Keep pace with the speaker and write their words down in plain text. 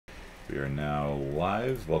We are now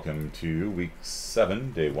live. Welcome to week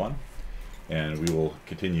 7, day 1. And we will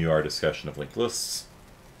continue our discussion of linked lists.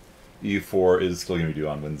 EU4 is still going to be due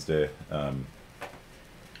on Wednesday.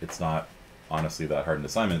 It's not honestly that hard an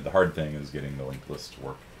assignment. The hard thing is getting the linked list to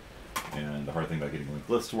work. And the hard thing about getting the linked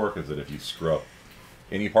list to work is that if you screw up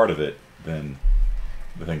any part of it, then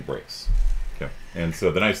the thing breaks. Okay. And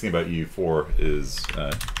so the nice thing about EU4 is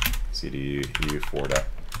cd EU4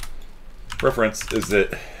 reference is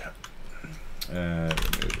that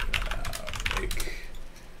make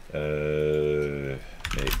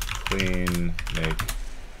clean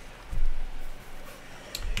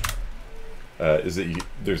is that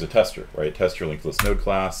there's a tester, right? Test your linked list node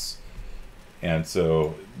class, and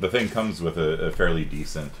so the thing comes with a fairly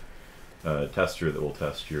decent tester that will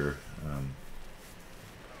test your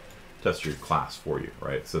class for you,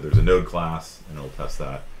 right? So there's a node class and it'll test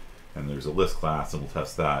that, and there's a list class and it'll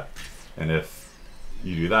test that, and if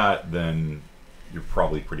you do that, then you're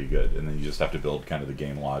probably pretty good. And then you just have to build kind of the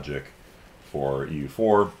game logic for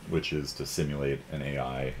EU4, which is to simulate an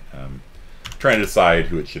AI trying to decide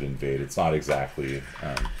who it should invade. It's not exactly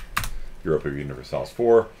Europa Universalis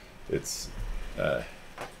 4. It's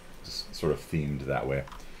just sort of themed that way.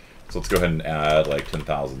 So let's go ahead and add like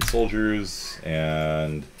 10,000 soldiers,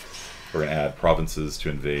 and we're going to add provinces to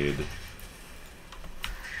invade.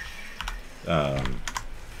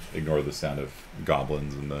 Ignore the sound of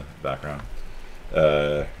goblins in the background.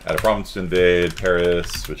 Add a province to invade,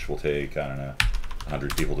 Paris, which will take, I don't know,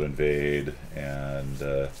 100 people to invade,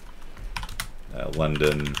 and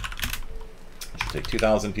London, which will take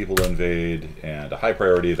 2,000 people to invade, and a high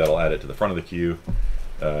priority that'll add it to the front of the queue.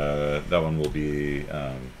 That one will be,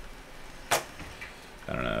 I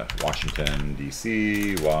don't know, Washington,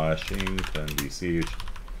 D.C., which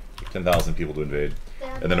take 10,000 people to invade.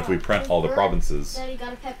 Dad, And then if we print all the provinces... Dad, you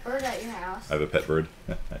got a pet bird at your house. I have a pet bird.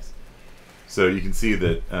 Nice. So you can see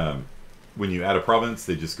that when you add a province,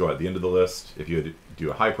 they just go at the end of the list. If you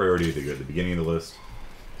do a high priority, they go at the beginning of the list.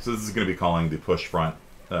 So this is going to be calling the push front,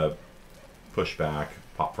 push back,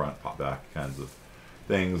 pop front, pop back kinds of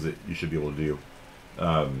things that you should be able to do.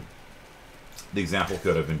 The example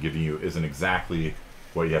code I've been giving you isn't exactly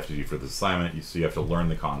what you have to do for this assignment. So you have to learn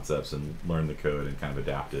the concepts and learn the code and kind of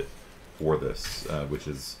adapt it for this, which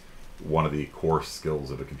is one of the core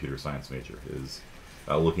skills of a computer science major, is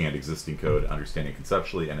looking at existing code, understanding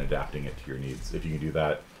conceptually, and adapting it to your needs. If you can do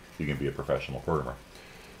that, you can be a professional programmer.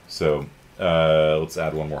 So let's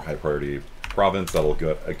add one more high priority province. That'll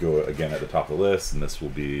go again at the top of the list, and this will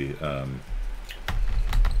be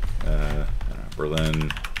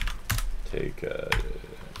Berlin. Take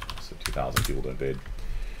so 2,000 people to invade.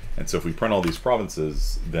 And so if we print all these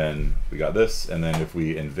provinces, then we got this, and then if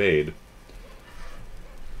we invade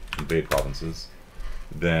provinces,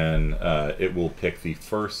 then it will pick the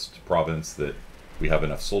first province that we have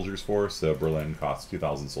enough soldiers for. So Berlin costs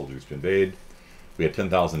 2,000 soldiers to invade. We had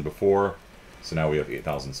 10,000 before, so now we have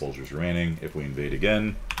 8,000 soldiers remaining. If we invade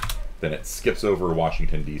again, then it skips over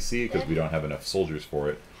Washington, D.C., because we don't have enough soldiers for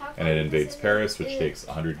it, and it invades Paris, which takes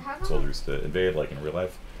 100 soldiers to invade, like in real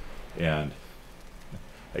life. And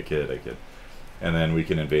I kid. And then we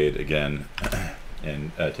can invade again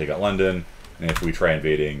and take out London. And if we try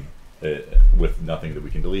invading with nothing that we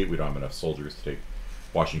can delete, we don't have enough soldiers to take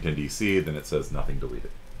Washington, D.C., then it says nothing deleted.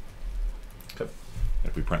 Okay.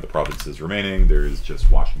 If we print the provinces remaining, there is just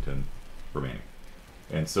Washington remaining.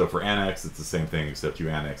 And so for annex, it's the same thing, except you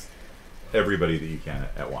annex everybody that you can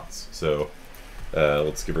at once. So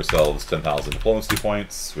let's give ourselves 10,000 diplomacy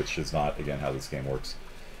points, which is not, again, how this game works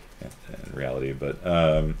in reality, but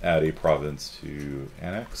add a province to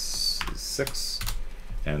annex is 6.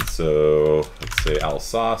 And so let's say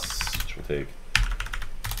Alsace, which will take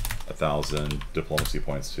 1,000 diplomacy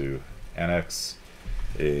points to annex.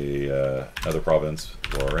 Another province,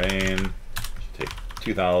 Lorraine, which will take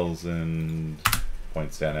 2,000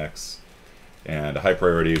 points to annex. And a high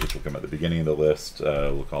priority, which will come at the beginning of the list.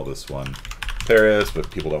 We'll call this one Paris,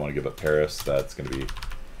 but people don't want to give up Paris. That's going to be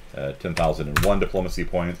 10,001 diplomacy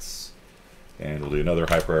points. And we'll do another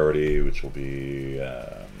high priority, which will be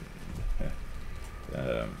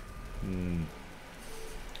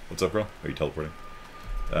what's up, girl? Are you teleporting?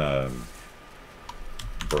 Burn.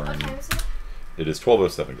 It is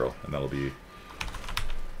 1207, girl, and that'll be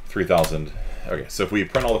 3,000. Okay, so if we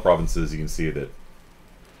print all the provinces, you can see that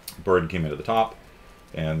Burn came in at the top,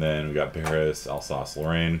 and then we got Paris, Alsace,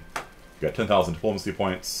 Lorraine. We got 10,000 diplomacy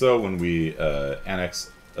points. So when we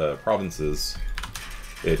annex provinces,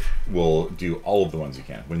 it will do all of the ones you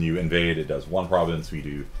can. When you invade, it does one province. We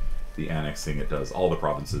do the annexing, it does all the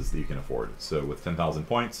provinces that you can afford. So with 10,000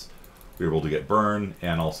 points, we were able to get Bern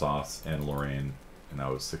and Alsace and Lorraine and that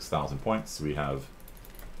was 6,000 points. So we have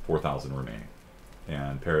 4,000 remaining.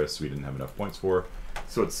 And Paris, we didn't have enough points for,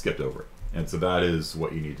 so it skipped over it. And so that is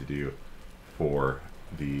what you need to do for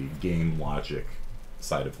the game logic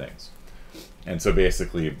side of things. And so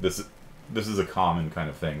basically, this is a common kind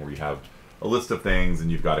of thing where you have a list of things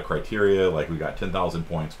and you've got a criteria, like we got 10,000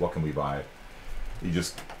 points, what can we buy? You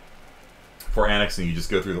just, for annexing, you just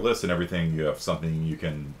go through the list and everything, you have something you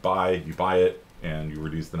can buy, you buy it, and you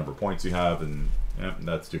reduce the number of points you have, and yeah,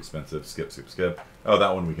 that's too expensive, skip, skip, skip. Oh,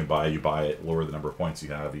 that one we can buy, you buy it, lower the number of points you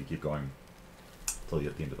have, you keep going until you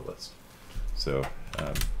get the end of the list. So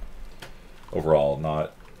overall,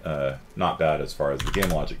 not bad as far as the game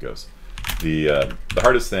logic goes. The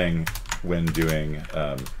hardest thing when doing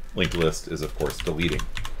linked list is, of course, deleting.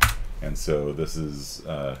 And so this is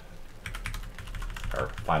our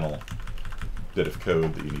final bit of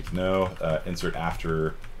code that you need to know. Insert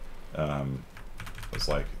after was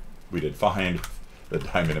like we did find, the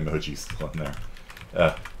diamond emoji still in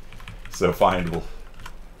there. So find will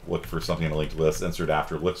look for something in a linked list, insert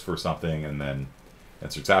after looks for something, and then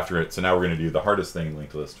inserts after it. So now we're going to do the hardest thing in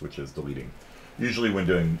linked list, which is deleting. Usually when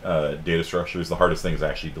doing data structures, the hardest thing is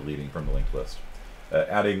actually deleting from the linked list.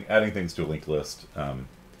 Adding things to a linked list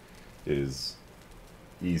is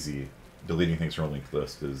easy. Deleting things from a linked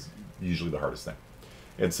list is usually the hardest thing.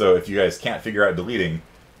 And so if you guys can't figure out deleting,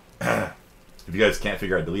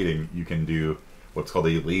 you can do what's called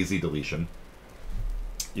a lazy deletion.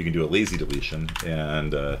 You can do a lazy deletion,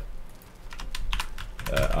 and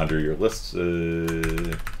under your list,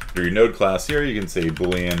 under your node class here, you can say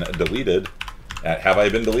boolean deleted at have I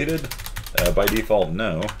been deleted? By default,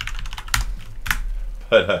 no.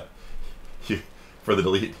 But for the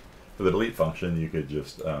delete function, you could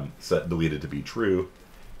just set deleted to be true,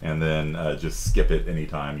 and then just skip it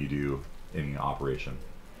anytime you do any operation.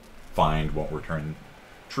 Find won't return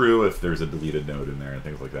true if there's a deleted node in there and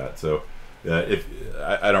things like that. So if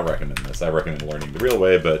I don't recommend this, I recommend learning the real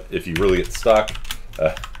way. But if you really get stuck,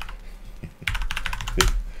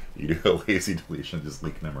 you do a lazy deletion, just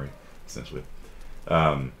leak memory, essentially.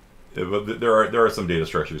 But there are some data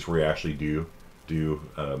structures where you actually do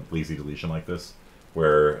lazy deletion like this,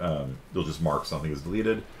 where you'll just mark something as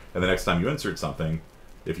deleted, and the next time you insert something,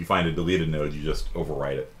 if you find a deleted node, you just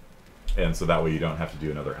overwrite it, and so that way you don't have to do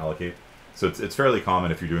another allocate. So it's fairly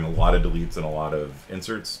common if you're doing a lot of deletes and a lot of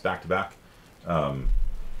inserts back to back.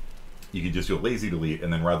 You can just do a lazy delete,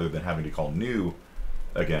 and then rather than having to call new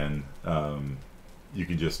again, you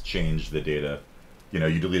can just change the data. You know,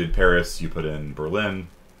 you deleted Paris, you put in Berlin.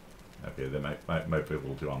 Okay, that might be a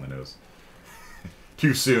little too on the nose.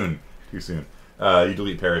 Too soon. You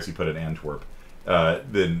delete Paris, you put in Antwerp.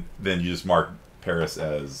 Then you just mark Paris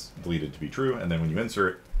as deleted to be true, and then when you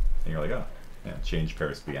insert, and you're like, oh, yeah, change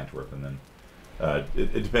Paris to be Antwerp, and then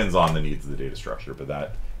it depends on the needs of the data structure, but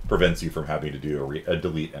that prevents you from having to do a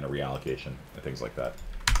delete and a reallocation and things like that.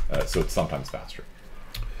 So it's sometimes faster.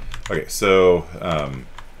 Okay, so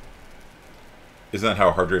isn't that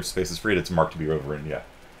how hard drive space is freed? It's marked to be overwritten. Yeah.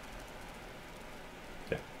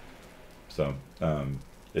 So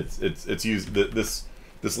it's used. This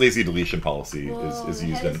lazy deletion policy is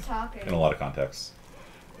used in a lot of contexts.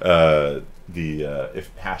 If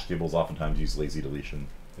hash tables oftentimes use lazy deletion,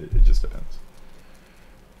 it just depends.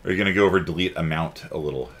 Are you going to go over delete amount a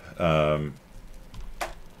little?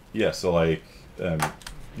 Yeah. So like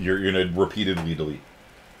you're going to repeatedly delete,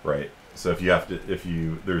 right? So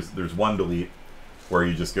there's one delete where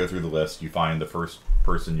you just go through the list, you find the first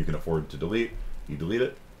person you can afford to delete, you delete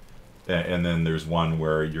it. And then there's one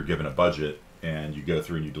where you're given a budget and you go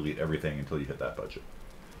through and you delete everything until you hit that budget.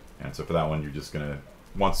 And so for that one, you're just going to,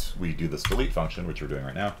 once we do this delete function, which we're doing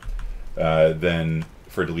right now, then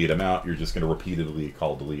for delete amount, you're just going to repeatedly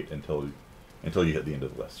call delete until you hit the end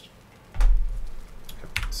of the list.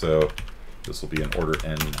 Okay. So this will be an order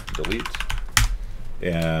n delete.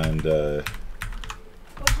 And what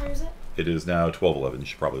time is it? It is now 12:11. You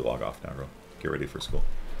should probably log off now, girl. Get ready for school.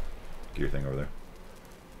 Get your thing over there.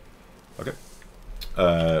 Okay.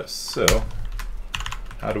 So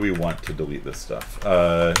how do we want to delete this stuff?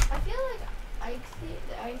 I feel like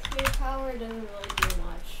IQ power doesn't really do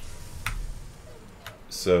much.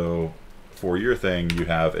 So for your thing, you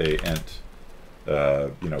have a int,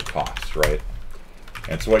 cost, right?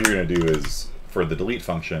 And so what you're going to do is, for the delete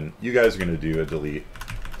function, you guys are going to do a delete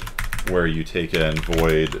where you take in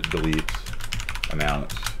void delete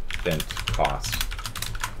amount int cost,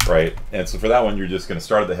 right? And so for that one, you're just going to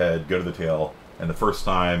start at the head, go to the tail, and the first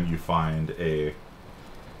time you find a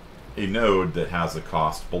node that has a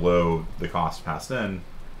cost below the cost passed in,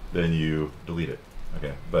 then you delete it.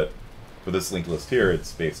 Okay, but for this linked list here,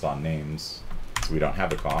 it's based on names, So we don't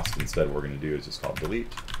have a cost. Instead, what we're going to do is just call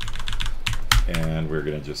delete. And we're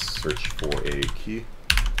going to just search for a key.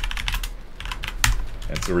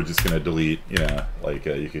 And so we're just going to delete, you know, like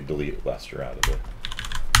you could delete Lester out of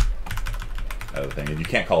the thing. And you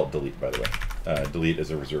can't call it delete, by the way. Delete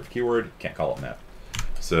is a reserved keyword. Can't call it net.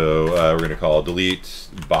 So we're going to call delete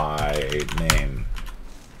by name.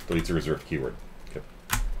 Delete's a reserved keyword. Okay.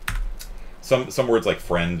 Some words like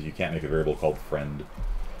friend, you can't make a variable called friend.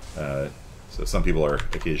 So some people are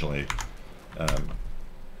occasionally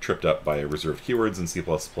tripped up by reserved keywords in C++.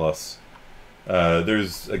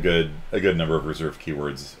 There's a good number of reserved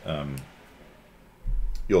keywords.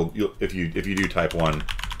 If you do type 1,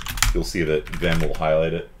 you'll see that Vim will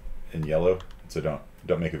highlight it in yellow. So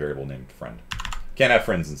don't make a variable named friend. Can't have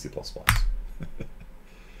friends in C++.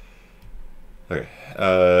 Okay.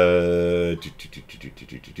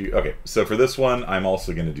 Okay. So for this one, I'm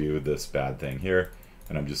also going to do this bad thing here,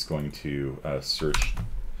 and I'm just going to search.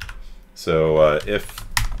 So if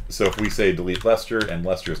we say delete Lester and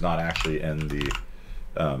Lester is not actually in the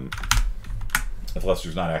if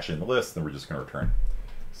Lester's not actually in the list, then we're just going to return.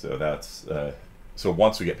 So that's so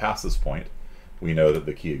once we get past this point, we know that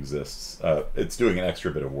the key exists. It's doing an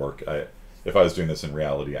extra bit of work. If I was doing this in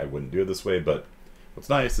reality, I wouldn't do it this way. But what's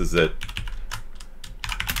nice is that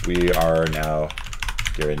we are now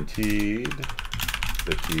guaranteed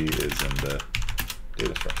the key is in the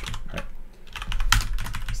data structure. Right?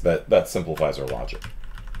 So that simplifies our logic.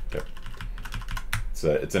 Okay.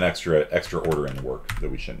 It's an extra order in the work that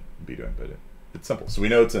we shouldn't be doing, but it's simple. So we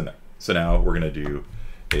know it's in there. So now we're going to do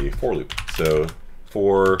a for loop. So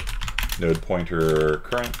for node pointer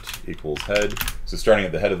current equals head. So starting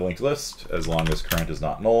at the head of the linked list, as long as current is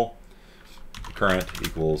not null, current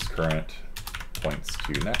equals current points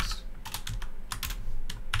to next.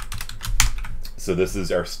 So this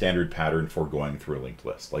is our standard pattern for going through a linked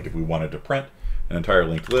list. Like if we wanted to print an entire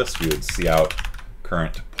linked list, we would see out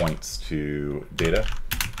current points to data,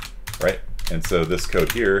 right? And so this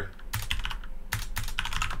code here,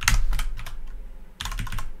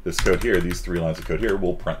 these 3 lines of code here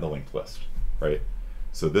will print the linked list, right?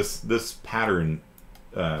 So this pattern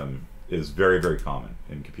is very, very common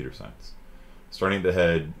in computer science. Starting at the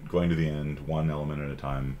head, going to the end, one element at a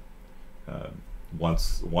time.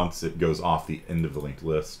 Once it goes off the end of the linked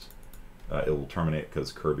list, it will terminate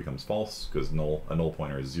because cur becomes false, because a null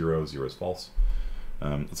pointer is 0, 0 is false.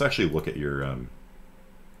 Let's actually look at your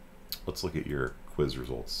quiz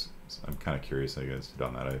results. So I'm kind of curious how you guys did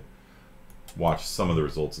on that. I watched some of the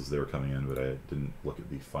results as they were coming in, but I didn't look at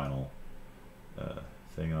the final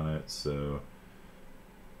thing on it. So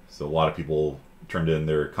a lot of people turned in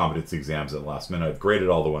their competency exams at the last minute. I've graded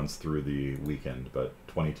all the ones through the weekend, but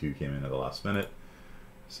 22 came in at the last minute.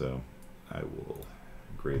 So I will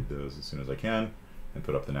grade those as soon as I can and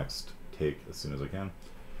put up the next take as soon as I can.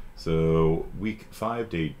 So week 5,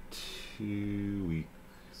 day 2, week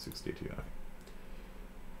 6, day 2. Okay.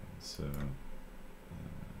 So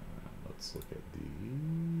let's look at the...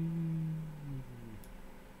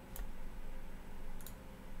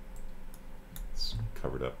 It's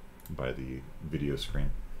covered up by the video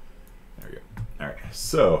screen. There we go. All right,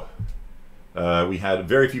 so we had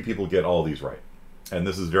very few people get all these right, and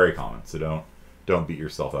this is very common. So don't beat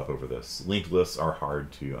yourself up over this. Linked lists are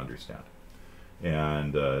hard to understand,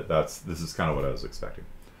 and this is kind of what I was expecting.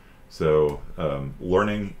 So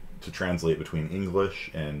learning to translate between English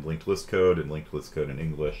and linked list code and linked list code in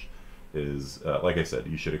English is, like I said,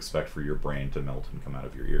 you should expect for your brain to melt and come out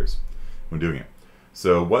of your ears when doing it.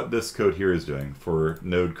 So what this code here is doing for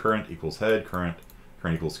node current equals head, current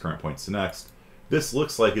equals current points to next, this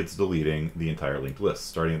looks like it's deleting the entire linked list,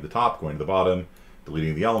 starting at the top, going to the bottom,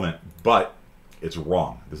 deleting the element, but it's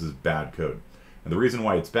wrong. This is bad code. And the reason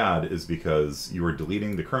why it's bad is because you are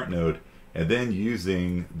deleting the current node and then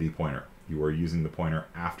using the pointer. You are using the pointer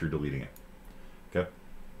after deleting it. Okay?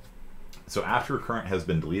 So after current has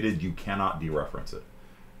been deleted, you cannot dereference it.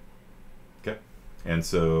 Okay? And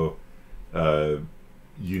so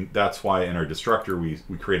that's why in our destructor we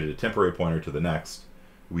created a temporary pointer to the next.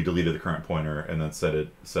 We deleted the current pointer and then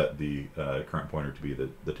set the current pointer to be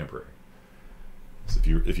the temporary. So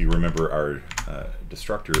if you remember our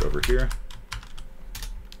destructor over here,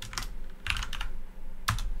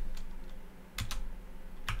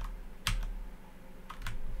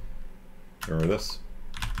 remember this?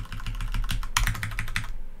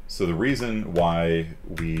 So the reason why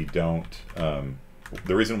we don't,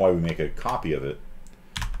 the reason why we make a copy of it,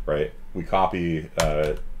 right? We copy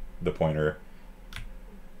the pointer,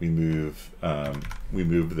 we move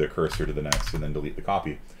the cursor to the next, and then delete the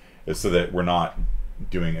copy, is so that we're not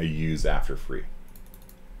doing a use after free.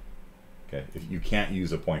 Okay, if you can't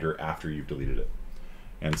use a pointer after you've deleted it.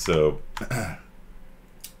 And so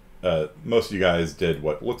most of you guys did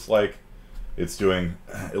what looks like it's doing.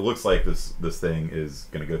 It looks like this thing is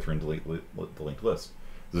going to go through and delete the linked list.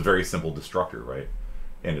 It's a very simple destructor, right?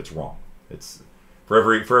 And it's wrong. It's for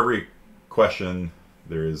every question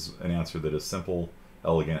there is an answer that is simple,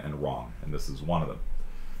 elegant, and wrong, and this is one of them.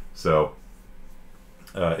 So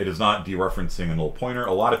it is not dereferencing a null pointer.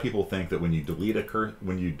 A lot of people think that when you delete a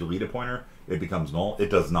pointer, it becomes null. It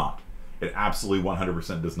does not. It absolutely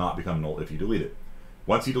 100% does not become null if you delete it.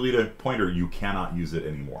 Once you delete a pointer, you cannot use it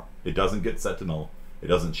anymore. It doesn't get set to null. It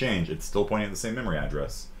doesn't change. It's still pointing at the same memory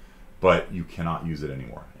address, but you cannot use it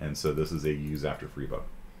anymore. And so this is a use after free bug.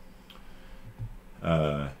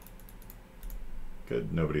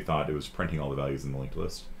 Good. Nobody thought it was printing all the values in the linked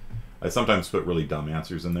list. I sometimes put really dumb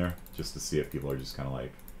answers in there just to see if people are just kind of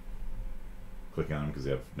like clicking on them because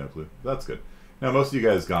they have no clue. That's good. Now most of you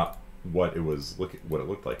guys got what it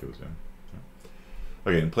looked like it was doing.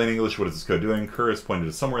 Okay, in plain English, what is this code doing? Cur is pointed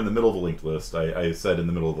to somewhere in the middle of the linked list. I said in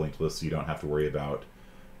the middle of the linked list, so you don't have to worry about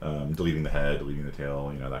deleting the head, deleting the tail,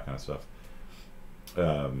 you know, that kind of stuff.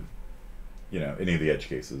 You know, any of the edge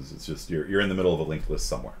cases. It's just you're in the middle of a linked list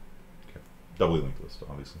somewhere. Okay. Doubly linked list,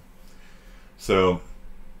 obviously. So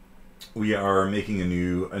we are making a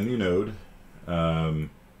new node. The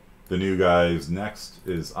new guy's next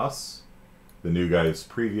is us. The new guy's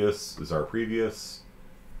previous is our previous.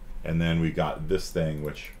 And then we got this thing,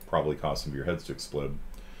 which probably caused some of your heads to explode.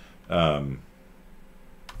 So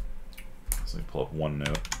let me pull up one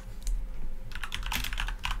note.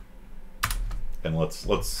 And I'm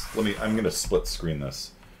going to split screen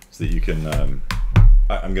this so that you can,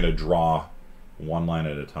 I'm going to draw one line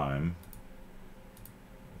at a time.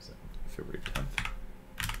 February 10th.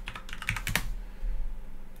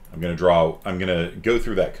 I'm going to go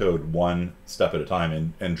through that code one step at a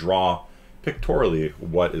time and draw pictorially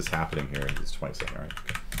what is happening here. It's 22nd, right?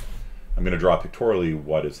 Okay. I'm going to draw pictorially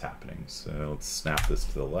what is happening. So let's snap this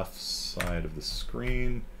to the left side of the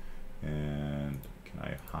screen. And can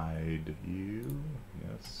I hide you?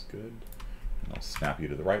 Yes, good. And I'll snap you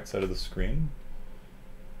to the right side of the screen.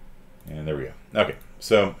 And there we go. Okay,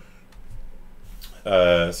 so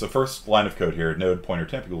first line of code here, node pointer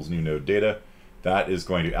temp equals new node data. That is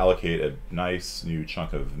going to allocate a nice new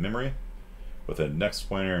chunk of memory with a next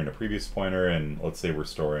pointer and a previous pointer, and let's say we're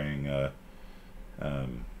storing I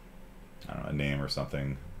don't know, a name or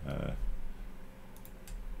something.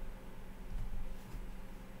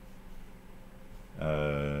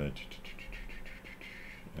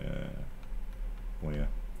 Yeah,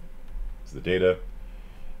 it's the data,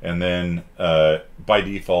 and then by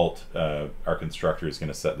default our constructor is going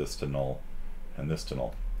to set this to null and this to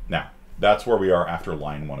null. Now that's where we are after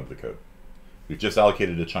line 1 of the code. We've just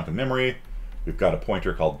allocated a chunk of memory. We've got a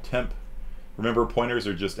pointer called temp. Remember, pointers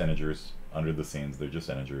are just integers. Under the scenes, they're just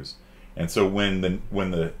integers. And so when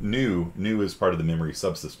the new is part of the memory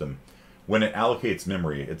subsystem, when it allocates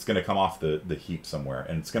memory, it's going to come off the heap somewhere,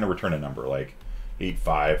 and it's going to return a number like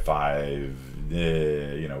 855,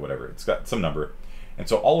 you know, whatever. It's got some number, and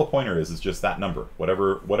so all a pointer is just that number,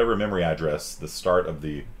 whatever memory address the start of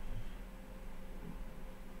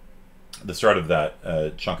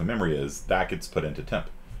that chunk of memory is, that gets put into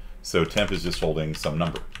temp. So temp is just holding some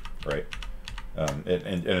number, right? And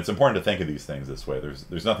it's important to think of these things this way.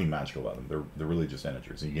 There's nothing magical about them. They're really just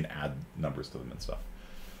integers, and you can add numbers to them and stuff.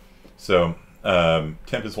 So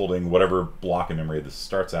temp is holding whatever block in memory this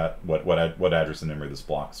starts at, what address in memory this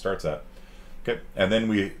block starts at. Okay, and then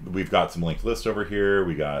we've got some linked list over here.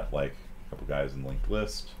 We got like a couple guys in linked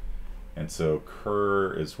list, and so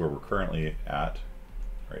cur is where we're currently at,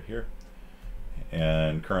 right here,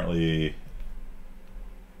 and currently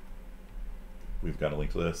we've got a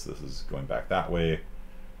linked list. This is going back that way.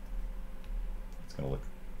 It's going to look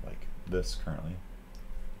like this currently.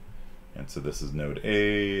 And so this is node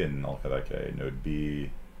A, and I'll call that guy node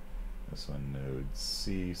B. This one node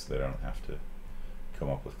C, so they don't have to come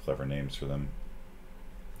up with clever names for them.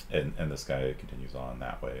 And this guy continues on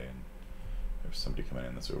that way, and there's somebody coming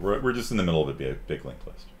in this way. We're just in the middle of a big linked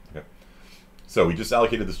list. Okay. So we just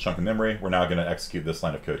allocated this chunk of memory. We're now going to execute this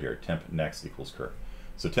line of code here. Temp next equals cur.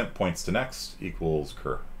 So temp points to next equals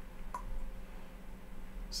cur.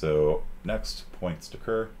 So next points to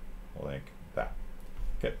cur like that.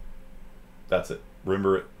 Okay, that's it.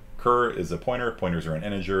 Remember, cur is a pointer. Pointers are an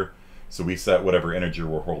integer. So we set whatever integer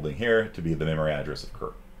we're holding here to be the memory address of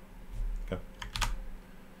cur. Okay.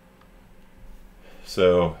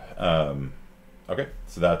 So okay,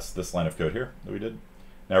 so that's this line of code here that we did.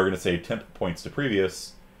 Now we're going to say temp points to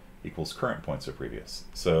previous equals current points to previous.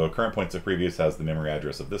 So current points to previous has the memory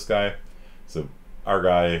address of this guy. So our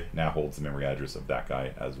guy now holds the memory address of that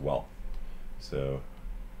guy as well. So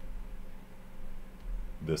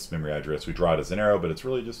this memory address, we draw it as an arrow, but it's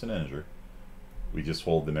really just an integer. We just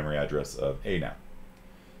hold the memory address of A now.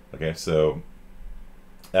 Okay, so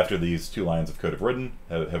after these 2 lines of code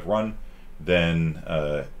have run, then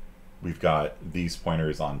we've got these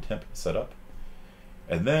pointers on temp set up.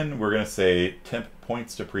 And then we're going to say temp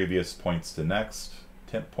points to previous, points to next.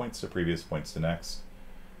 Temp points to previous, points to next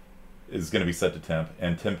is going to be set to temp,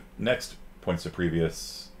 and temp next points to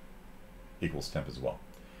previous equals temp as well.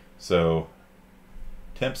 So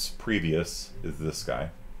temp's previous is this guy.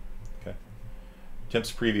 Okay.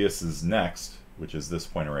 Temp's previous is next, which is this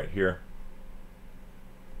pointer right here.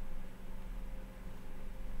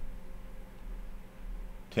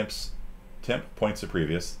 Temp points to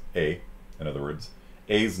previous, A, in other words.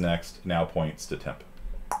 A's next now points to temp.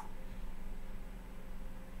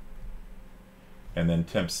 And then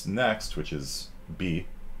temp's next, which is B,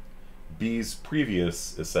 B's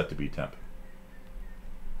previous is set to be temp.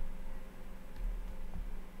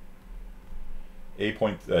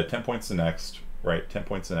 Temp points to next, right? Temp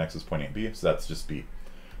points to next is pointing at B, so that's just B.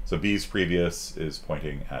 So B's previous is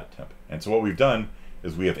pointing at temp. And so what we've done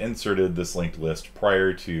is we have inserted this linked list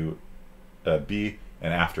prior to B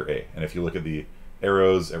and after A. And if you look at the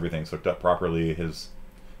arrows, everything's hooked up properly.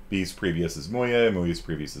 B's previous is Muya, Muya's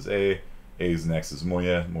previous is A, A's next is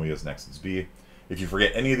Muya, Muya's next is B. If you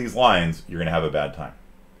forget any of these lines, you're going to have a bad time.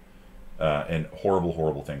 And horrible,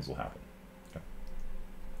 horrible things will happen. Okay.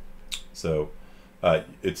 So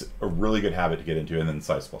it's a really good habit to get into, and then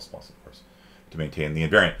size++, of course, to maintain the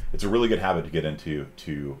invariant. It's a really good habit to get into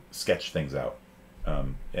to sketch things out.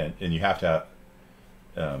 And you have to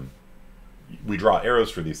we draw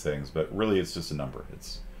arrows for these things, but really it's just a number.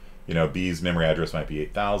 It's, you know, B's memory address might be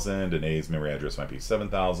 8,000 and A's memory address might be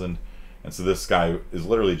 7,000. And so this guy is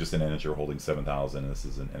literally just an integer holding 7,000, and this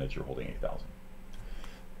is an integer holding 8,000.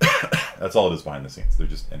 That's all it is behind the scenes. They're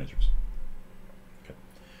just integers. Okay.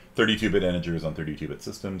 32-bit integers on 32-bit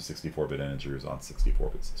systems, 64-bit integers on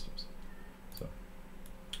 64-bit systems. So,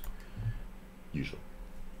 usually.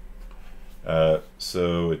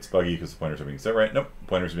 So it's buggy because the pointers are being set right. Nope,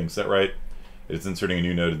 pointers are being set right. It's inserting a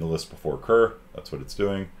new node in the list before cur. That's what it's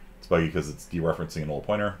doing. It's buggy because it's dereferencing an old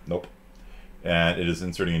pointer. Nope. And it is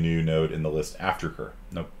inserting a new node in the list after cur.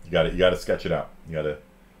 Nope. You got to sketch it out. You got to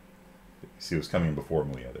see what's coming before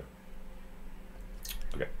Muya there.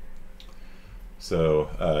 Okay. So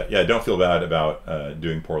yeah, don't feel bad about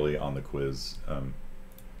doing poorly on the quiz.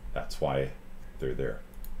 That's why they're there.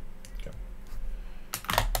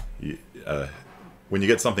 When you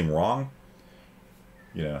get something wrong,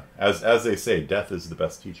 you know, as they say, death is the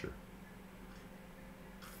best teacher.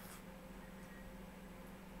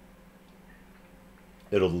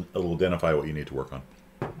 It'll identify what you need to work on.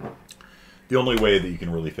 The only way that you can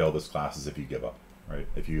really fail this class is if you give up, right?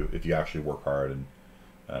 If you actually work hard and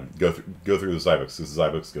go through the Zybooks, because the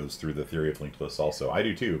Zybooks goes through the theory of linked lists also. I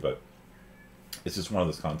do too, but it's just one of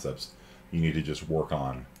those concepts you need to just work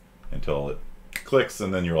on until it clicks,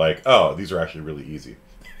 and then you're like, oh, these are actually really easy.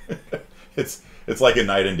 It's like a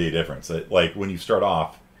night and day difference. Like when you start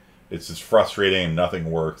off, it's just frustrating and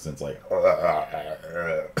nothing works, and it's like,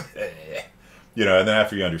 you know, and then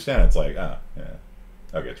after you understand, it's like, yeah,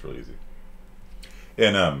 okay, it's really easy.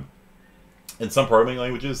 And in some programming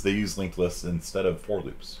languages, they use linked lists instead of for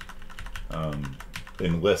loops.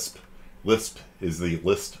 In Lisp is the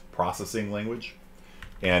list processing language,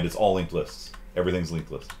 and it's all linked lists. Everything's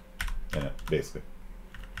linked list. Yeah, basically.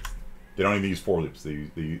 They don't even use for loops.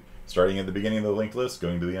 They starting at the beginning of the linked list,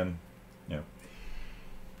 going to the end. Yeah.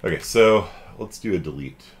 Okay, so let's do a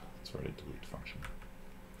delete. Let's write a delete function.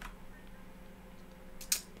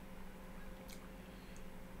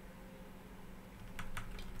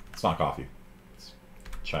 It's not coffee. It's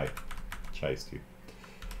chai. Chai's tea.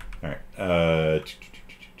 All right.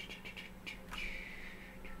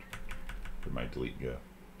 Where'd my delete go?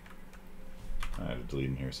 I had a delete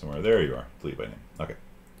in here somewhere. There you are. Delete by name. Okay.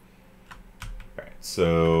 All right.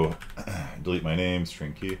 So delete my name.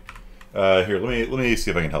 String key. Here, let me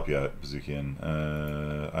see if I can help you out,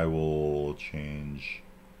 Bazookian. I will change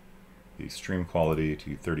the stream quality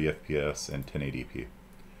to 30 FPS and 1080p.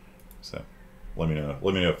 So let me know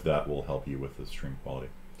if that will help you with the stream quality.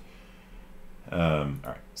 All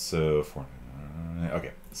right. So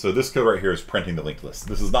okay. So this code right here is printing the linked list.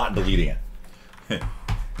 This is not deleting it.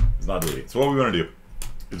 It's not deleting. So what we want to do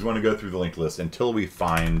is we want to go through the linked list until we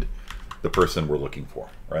find the person we're looking for,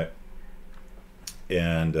 right?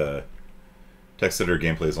 And text editor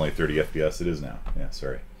gameplay is only 30 FPS. It is now. Yeah,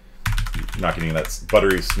 sorry. You're not getting that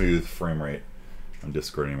buttery smooth frame rate on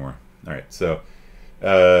Discord anymore. All right, so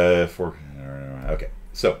Okay.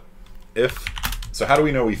 So how do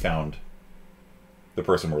we know we found the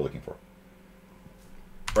person we're looking for?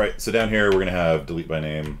 Right. So down here we're gonna have delete by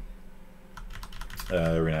name.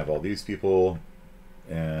 We're gonna have all these people,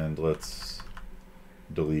 and let's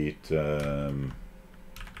delete.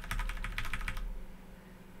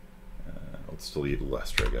 Let's delete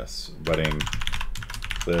Lester, I guess. Wedding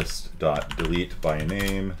list dot delete by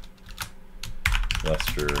name.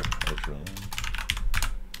 Lester.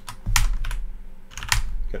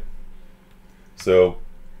 Okay. So,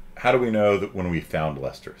 how do we know that when we found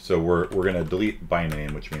Lester? So we're going to delete by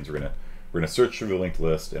name, which means we're going to search through the linked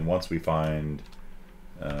list, and once we find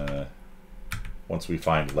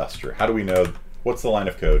Lester, how do we know what's the line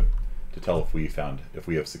of code to tell if we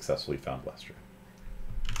have successfully found Lester?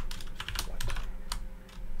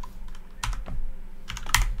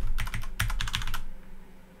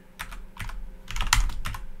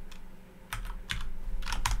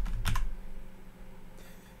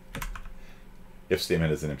 If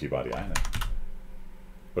statement is an empty body, I know.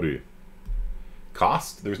 What do you?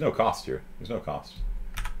 Cost? There's no cost here. There's no cost.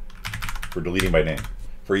 We're deleting by name.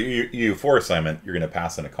 For U4 assignment, you're going to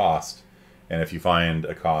pass in a cost, and if you find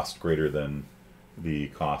a cost greater than the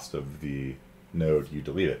cost of the node, you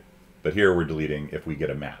delete it. But here we're deleting if we get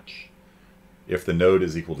a match. If the node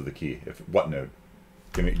is equal to the key. If what node?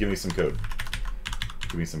 Give me some code.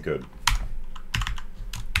 Give me some code.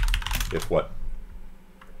 If what?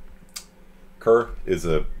 Cur is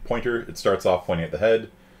a pointer. It starts off pointing at the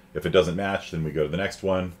head. If it doesn't match, then we go to the next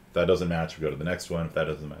one. If that doesn't match, we go to the next one. If that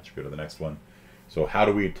doesn't match, we go to the next one. So how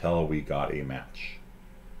do we tell we got a match?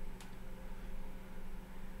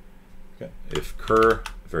 Okay. If cur,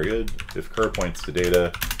 very good. If cur points to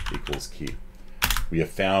data equals key. We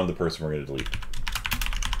have found the person we're going to delete.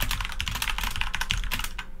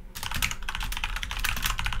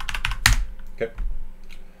 Okay.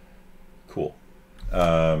 Cool.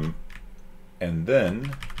 And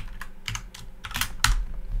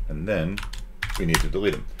then we need to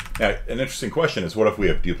delete them. Now, an interesting question is, what if we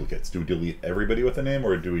have duplicates? Do we delete everybody with a name,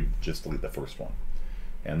 or do we just delete the first one?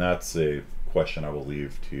 And that's a question I will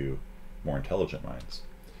leave to more intelligent minds.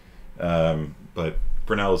 But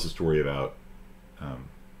for now, let's just worry about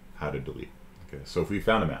how to delete. Okay, so if we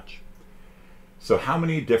found a match. So how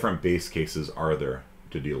many different base cases are there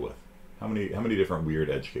to deal with? How many different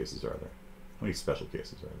weird edge cases are there? How many special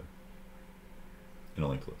cases are there in a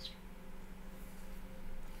linked list?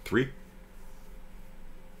 3?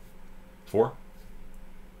 4?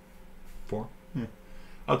 4? Yeah.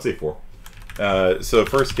 I'd say 4. So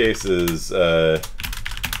first case is the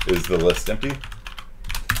list empty?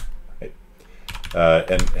 Right.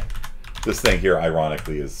 And this thing here,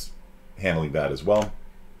 ironically, is handling that as well.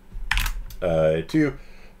 2,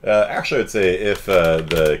 actually I'd say if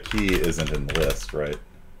the key isn't in the list, right?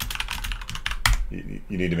 You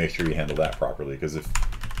need to make sure you handle that properly, because if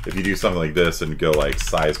you do something like this and go like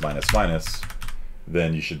size minus minus,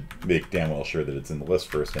 then you should make damn well sure that it's in the list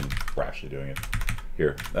first, and we're actually doing it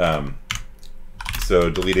here. So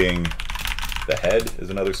deleting the head is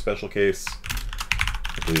another special case.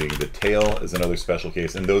 Deleting the tail is another special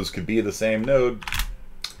case, and those could be the same node.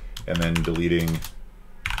 And then deleting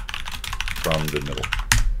from the middle.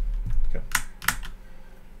 Okay.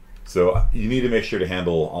 So you need to make sure to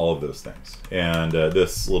handle all of those things. And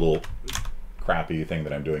this little crappy thing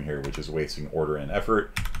that I'm doing here, which is wasting order and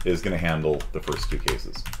effort, is going to handle the first 2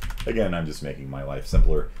 cases. Again, I'm just making my life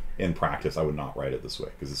simpler. In practice, I would not write it this way,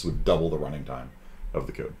 because this would double the running time of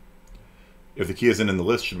the code. If the key isn't in the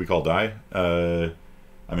list, should we call die?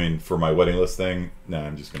 I mean, for my wedding list thing, no,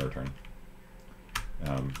 I'm just going to return.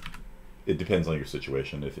 It depends on your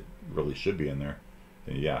situation. If it really should be in there,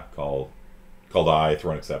 then yeah, call die,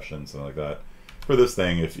 throw an exception, something like that. For this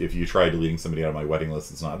thing, if you try deleting somebody out of my wedding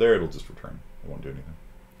list, it's not there, it'll just return. It won't do anything.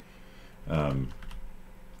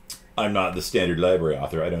 I'm not the standard library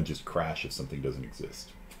author. I don't just crash if something doesn't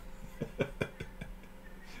exist.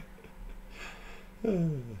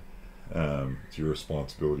 It's your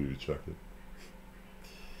responsibility to check it.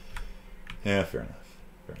 Yeah, fair enough.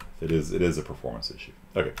 Fair enough. It is a performance issue.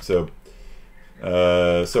 Okay, so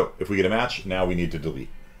if we get a match, now we need to delete.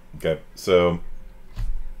 Okay, so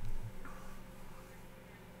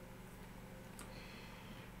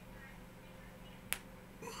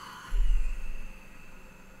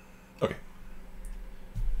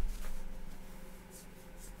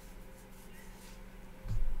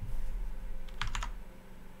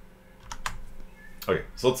Okay,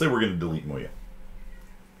 so let's say we're going to delete Moya.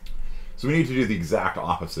 So we need to do the exact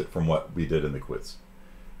opposite from what we did in the quiz.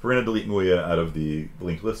 If we're going to delete Moya out of the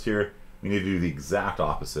linked list here, we need to do the exact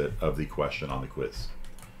opposite of the question on the quiz.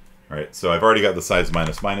 All right, so I've already got the size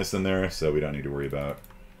minus minus in there, so we don't need to worry about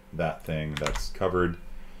that thing. That's covered.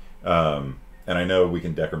 And I know we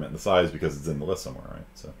can decrement the size because it's in the list somewhere, right?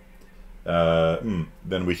 So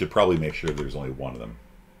then we should probably make sure there's only one of them.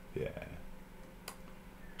 Yeah.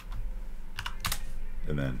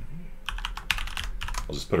 And then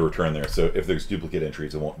I'll just put a return there. So if there's duplicate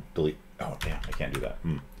entries, it won't delete. Oh, damn, I can't do that.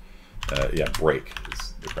 Yeah, break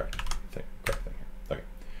is the correct thing here. Okay.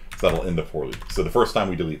 So that'll end the for loop. So the first time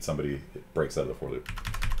we delete somebody, it breaks out of the for loop.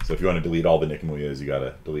 So if you want to delete all the Nick and Mulias, you got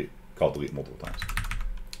to call delete multiple times.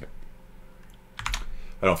 Okay.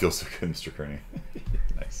 I don't feel so good, Mr. Kearney.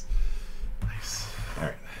 Nice. Nice. All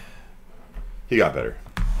right. He got better.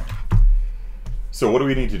 So what do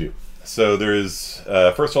we need to do? So there's,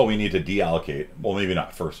 first of all, we need to deallocate. Well, maybe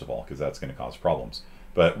not first of all, because that's going to cause problems.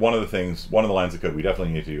 But one of the lines of code we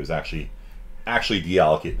definitely need to do is actually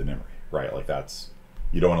deallocate the memory, right? Like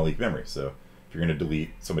you don't want to leak memory. So if you're going to delete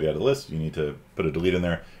somebody out of the list, you need to put a delete in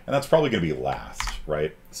there. And that's probably going to be last,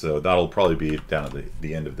 right? So that'll probably be down at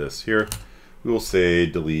the end of this here. We will say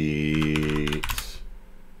delete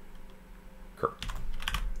cur.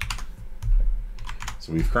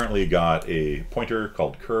 So we've currently got a pointer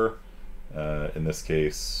called cur. In this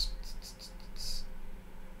case,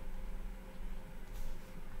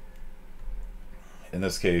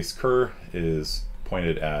 cur is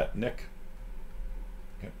pointed at Nick.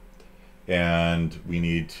 Okay. And we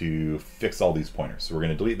need to fix all these pointers. So we're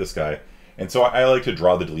going to delete this guy. And so I like to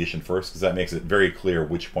draw the deletion first because that makes it very clear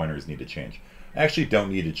which pointers need to change. I actually don't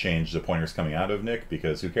need to change the pointers coming out of Nick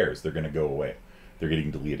because who cares? They're going to go away. They're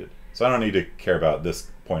getting deleted. So I don't need to care about this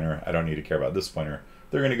pointer. I don't need to care about this pointer.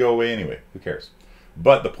 They're going to go away anyway. Who cares?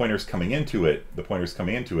 But the pointers coming into it,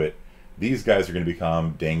 these guys are going to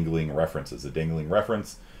become dangling references. A dangling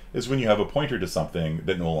reference is when you have a pointer to something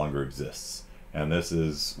that no longer exists. And this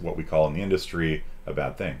is what we call in the industry a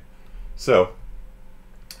bad thing. So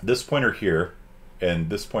this pointer here and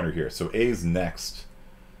this pointer here. So A's next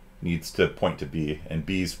needs to point to B, and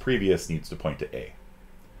B's previous needs to point to A.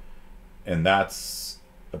 And that's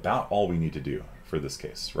about all we need to do for this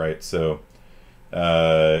case, right? So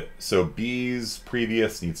B's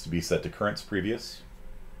previous needs to be set to current's previous.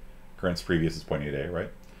 Current's previous is pointing at A,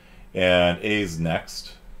 right? And A's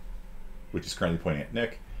next, which is currently pointing at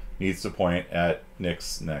Nick, needs to point at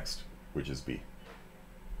Nick's next, which is B.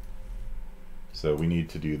 So we need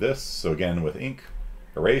to do this. So again, with ink,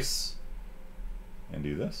 erase, and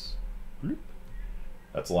do this. Bloop.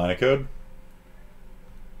 That's a line of code.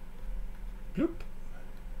 Bloop.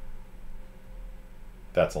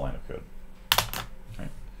 That's a line of code. All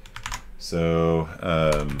right. So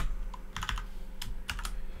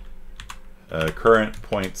current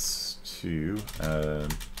points to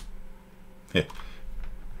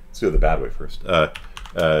let's do it the bad way first. Yeah,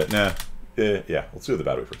 let's do it the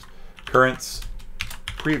bad way first. Current's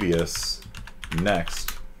previous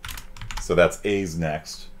next, so that's A's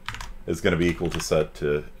next, is going to be equal to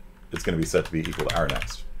it's going to be set to be equal to our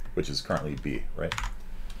next, which is currently B, right?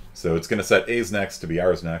 So it's going to set A's next to be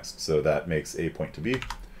ours next, so that makes A point to B.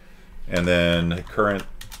 And then current's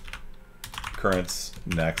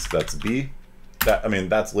next, that's B.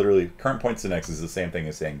 That's literally, current points to next is the same thing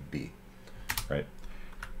as saying B, right?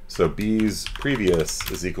 So B's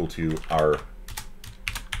previous is equal to our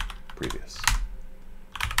previous.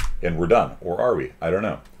 And we're done, or are we? I don't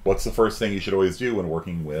know. What's the first thing you should always do when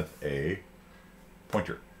working with a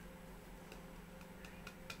pointer?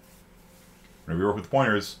 Whenever you work with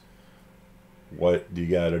pointers, what do you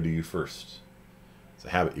gotta do first? It's a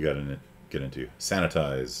habit you gotta get into.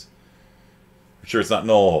 Sanitize. I'm sure it's not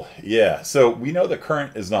null. Yeah, so we know that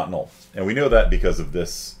current is not null. And we know that because of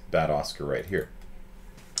this bad Oscar right here.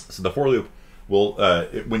 So the for loop will,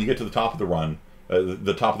 when you get to the top of the run,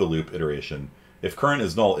 the top of the loop iteration, if current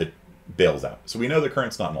is null, it bails out. So we know that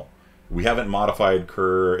current's not null. We haven't modified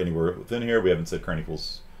cur anywhere within here. We haven't said current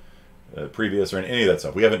equals previous or any of that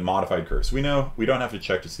stuff. We haven't modified cur. So we know we don't have to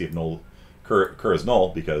check to see if cur is null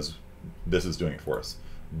because this is doing it for us.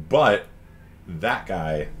 But that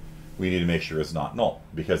guy, we need to make sure is not null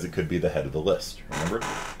because it could be the head of the list, remember?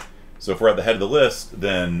 So if we're at the head of the list,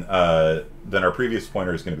 then our previous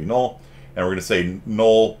pointer is going to be null. And we're going to say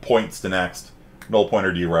null points to next, null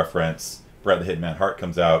pointer dereference. Brett the Hitman Heart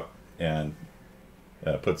comes out and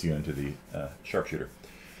puts you into the sharpshooter.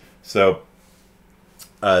 So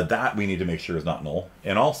that we need to make sure is not null.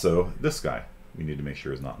 And also this guy we need to make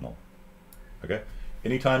sure is not null. Okay?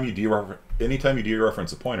 Anytime you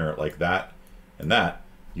dereference a pointer like that and that,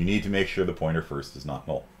 you need to make sure the pointer first is not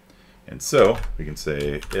null. And so we can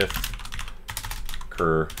say if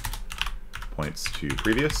cur points to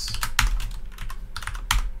previous,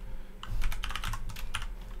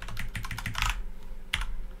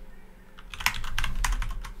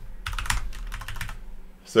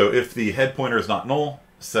 So if the head pointer is not null,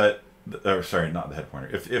 set, or sorry, not the head pointer.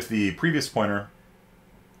 If the previous pointer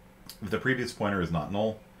is not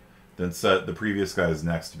null, then set the previous guy's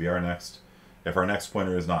next to be our next. If our next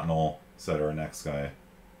pointer is not null, set our next guy's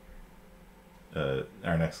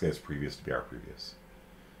previous to be our previous.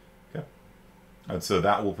 Okay, and so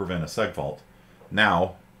that will prevent a seg fault.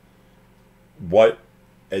 Now, what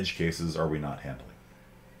edge cases are we not handling?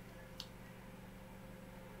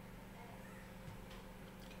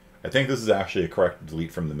 I think this is actually a correct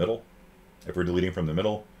delete from the middle. If we're deleting from the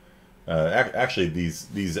middle, actually these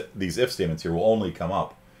if statements here will only come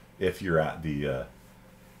up if you're at the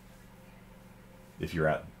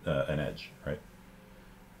an edge, right?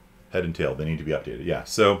 Head and tail, they need to be updated. Yeah,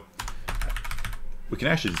 so we can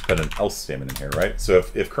actually just put an else statement in here, right? So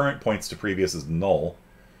if current points to previous is null,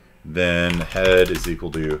 then head is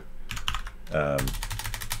equal to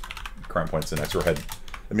current points to next, or head.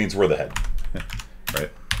 It means we're the head,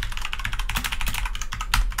 right?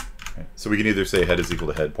 So we can either say head is equal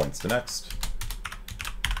to head points to next,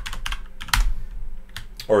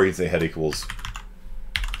 or you can say head equals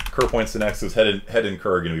cur points to next, because head and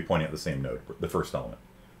cur are going to be pointing at the same node, the first element.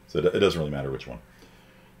 So it doesn't really matter which one.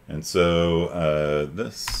 And so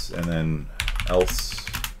this, and then else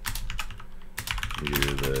view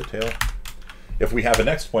the tail. If we have a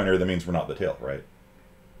next pointer, that means we're not the tail, right?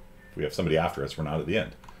 If we have somebody after us, we're not at the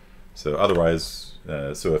end. So otherwise,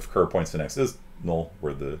 so if cur points to next is null,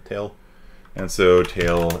 we're the tail. And so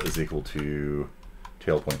tail is equal to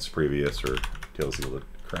tail points to previous, or tail is equal to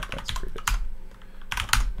current points to previous.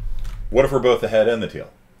 What if we're both the head and the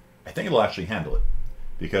tail? I think it'll actually handle it,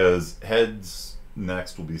 because heads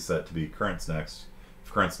next will be set to be currents next.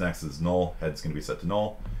 If currents next is null, head's going to be set to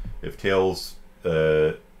null. If tails,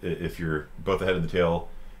 if you're both the head and the tail,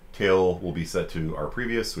 tail will be set to our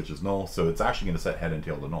previous, which is null. So it's actually going to set head and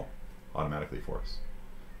tail to null automatically for us.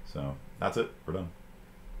 So that's it. We're done.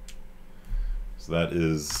 So that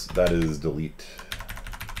is delete.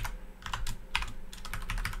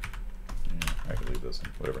 Yeah, I can leave this in,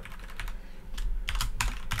 whatever.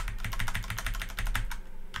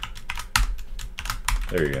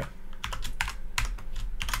 There you go.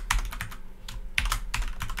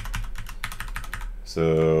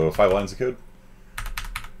 So 5 lines of code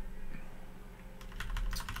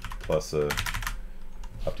plus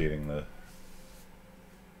updating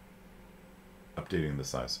the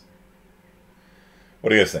size. What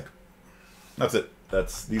do you guys think? That's it.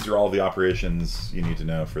 These are all the operations you need to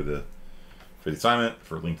know for the assignment,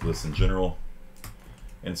 for linked lists in general.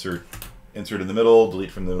 Insert in the middle, delete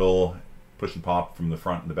from the middle, push and pop from the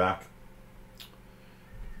front and the back.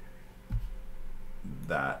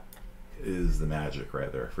 That is the magic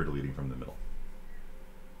right there for deleting from the middle.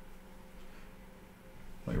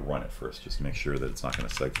 Let me run it first just to make sure that it's not going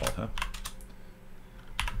to seg fault, huh?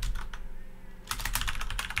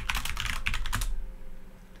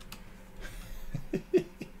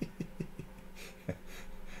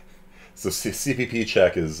 So CPP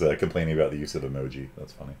check is complaining about the use of emoji.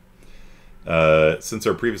 That's funny. Since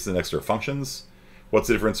our previous and next are functions, what's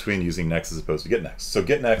the difference between using next as opposed to get next? So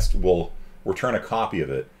get next will return a copy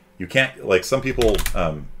of it. You can't, like some people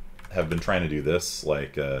have been trying to do this,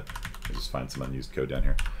 like, let me just find some unused code down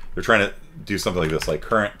here. They're trying to do something like this, like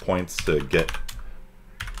current points to get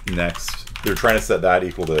next. They're trying to set that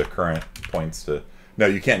equal to current points to, no,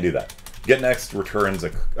 you can't do that. Get next returns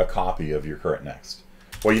a copy of your current next.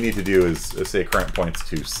 What you need to do is say current points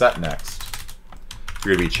to set next. If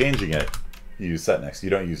you're going to be changing it, you use set next.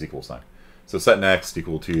 You don't use equal sign. So set next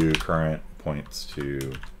equal to current points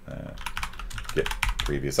to get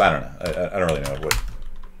previous. I don't know. I don't really know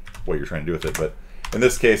what you're trying to do with it, but in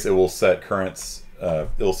this case, it will set currents.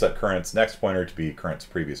 It'll set current's next pointer to be current's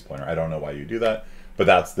previous pointer. I don't know why you do that, but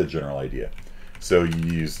that's the general idea. So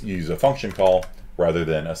you use a function call rather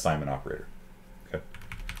than assignment operator. Okay,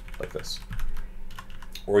 like this.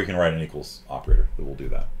 Or you can write an equals operator that will do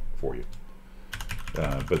that for you.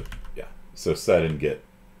 But yeah, so set and get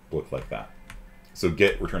look like that. So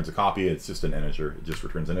get returns a copy. It's just an integer. It just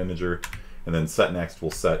returns an integer. And then set next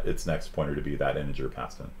will set its next pointer to be that integer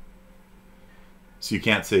passed in. So you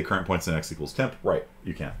can't say current points to next equals temp. Right,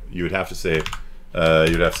 you can't. You would have to say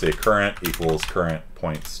current equals current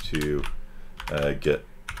points to get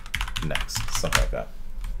next, something like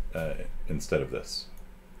that, instead of this.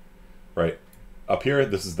 Right? Up here,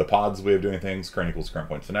 this is the pods way of doing things. Current equals current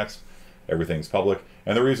points to next. Everything's public.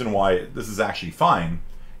 And the reason why this is actually fine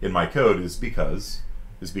in my code is because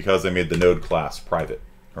I made the node class private,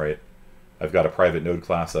 right? I've got a private node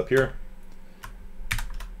class up here.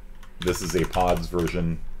 This is a pods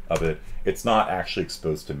version of it. It's not actually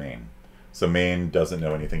exposed to main. So main doesn't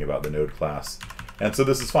know anything about the node class. And so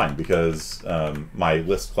this is fine because my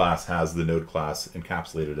list class has the node class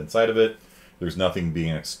encapsulated inside of it. There's nothing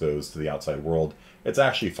being exposed to the outside world. It's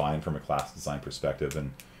actually fine from a class design perspective,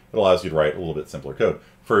 and it allows you to write a little bit simpler code.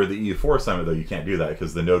 For the EU4 assignment, though, you can't do that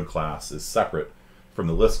because the node class is separate from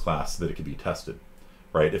the list class so that it can be tested,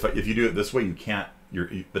 right? If you do it this way, you can't.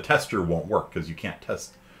 The tester won't work because you can't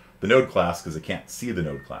test the node class because it can't see the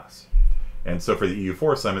node class. And so for the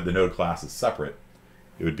EU4 assignment, the node class is separate.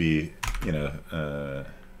 It would be, you know,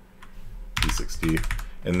 E6T.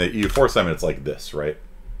 In the EU4 assignment, it's like this, right?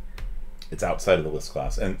 It's outside of the list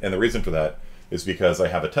class. And the reason for that is because I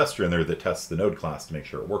have a tester in there that tests the node class to make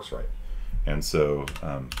sure it works right. And so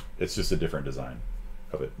it's just a different design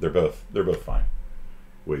of it. They're both fine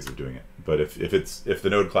ways of doing it. But if the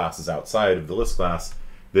node class is outside of the list class,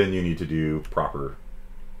 then you need to do proper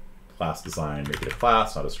class design, make it a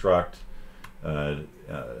class, not a struct, add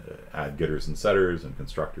getters and setters and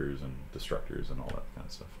constructors and destructors and all that kind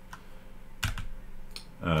of stuff.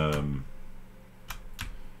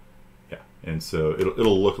 Yeah, and so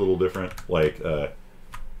it'll look a little different. Like you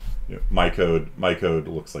know, my code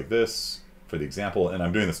looks like this for the example, and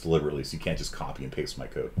I'm doing this deliberately, so you can't just copy and paste my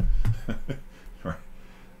code. Right?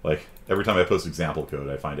 Like every time I post example code,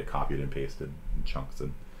 I find it copied and pasted in chunks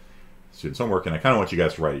and students' homework, and I kind of want you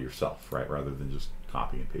guys to write it yourself, right, rather than just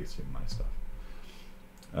copy and pasting my stuff.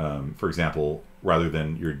 For example, rather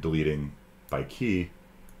than you're deleting by key,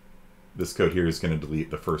 this code here is going to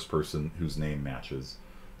delete the first person whose name matches.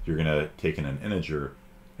 You're going to take in an integer,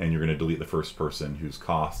 and you're going to delete the first person whose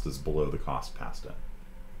cost is below the cost passed in.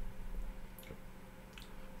 Okay.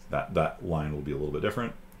 So that line will be a little bit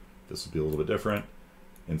different. This will be a little bit different.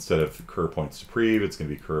 Instead of cur points to prev, it's going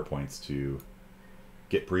to be cur points to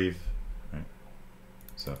get prev. Right?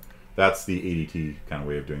 So that's the ADT kind of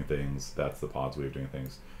way of doing things. That's the pods way of doing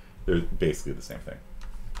things. They're basically the same thing.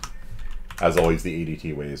 As always, the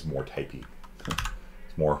ADT way is more typey.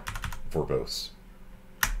 It's more verbose.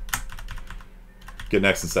 Get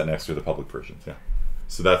next and set next are the public versions. Yeah.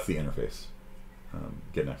 So that's the interface.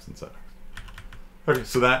 Get next and set next. Okay,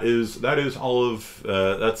 so that is all of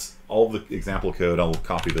that's all of the example code. I'll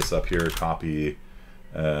copy this up here. Copy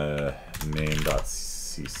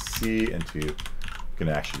main.cc into. I'm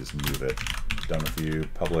gonna actually just move it. Done with you.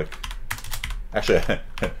 Public. Actually,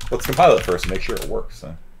 let's compile it first and make sure it works.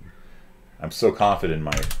 Huh? I'm so confident in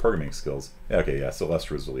my programming skills. Okay, yeah. So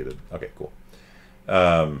Lester was deleted. Okay, cool.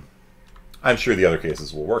 I'm sure the other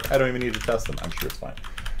cases will work. I don't even need to test them. I'm sure it's fine.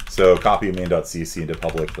 So copy main.cc into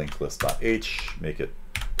public linklist.h, make it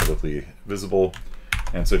publicly visible.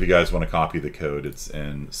 And so if you guys want to copy the code, it's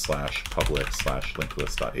in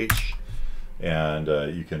 /public/linklist.h. And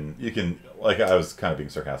you can, like I was kind of being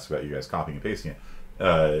sarcastic about you guys copying and pasting it.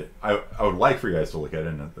 I would like for you guys to look at it,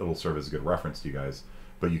 and it'll serve as a good reference to you guys.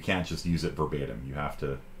 But you can't just use it verbatim. You have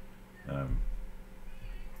to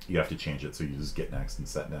change it. So you just get next and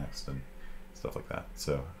set next and stuff like that.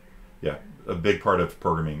 So yeah, a big part of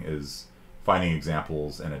programming is finding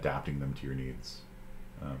examples and adapting them to your needs.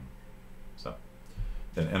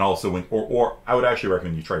 And also when, or I would actually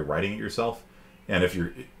recommend you try writing it yourself. And if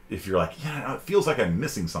you're like, yeah, it feels like I'm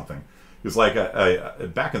missing something. It's like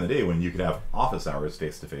back in the day when you could have office hours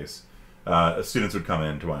face to face, students would come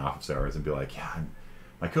into my office hours and be like, yeah,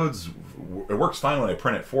 my it works fine when I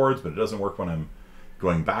print it forwards, but it doesn't work when I'm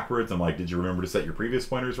going backwards. I'm like, did you remember to set your previous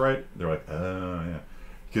pointers right? They're like, oh yeah.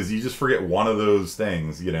 Because you just forget one of those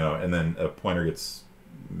things, you know, and then a pointer gets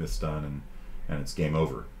misdone and it's game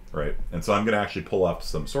over, right? And so I'm going to actually pull up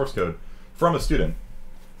some source code from a student.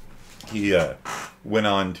 He went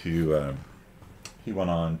on to have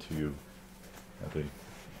a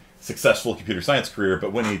successful computer science career,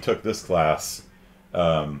 but when he took this class,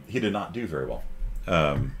 he did not do very well.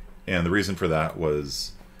 And the reason for that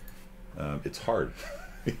was it's hard.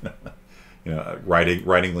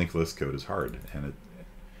 Writing linked list code is hard, and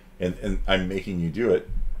I'm making you do it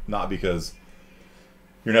not because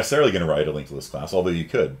you're necessarily going to write a linked list class, although you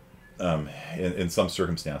could. In some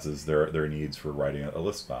circumstances, there are needs for writing a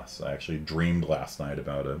list class. I actually dreamed last night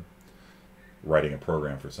about writing a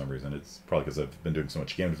program for some reason. It's probably because I've been doing so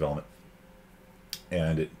much game development,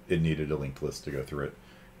 and it needed a linked list to go through it.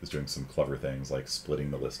 It was doing some clever things like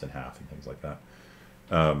splitting the list in half and things like that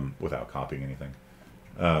without copying anything.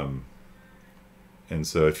 And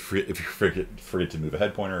so if you forget to move a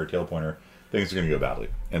head pointer or a tail pointer, things are going to go badly.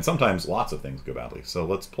 And sometimes lots of things go badly. So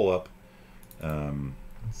let's pull up,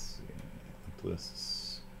 let's see,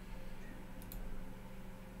 lists.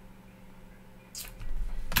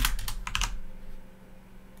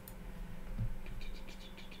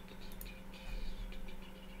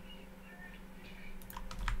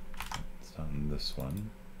 It's on this one.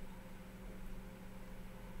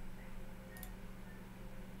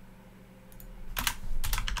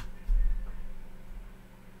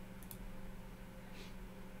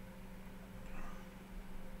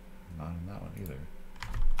 either.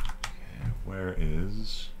 Okay, where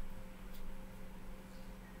is...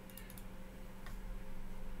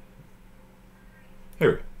 Here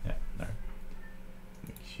we go. Yeah, all right.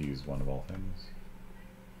 Use one of all things.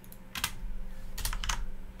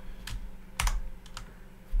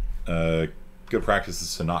 Good practice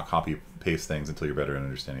is to not copy paste things until you're better at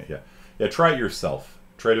understanding it. Yeah, yeah. Try it yourself.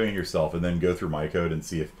 Try doing it yourself, and then go through my code and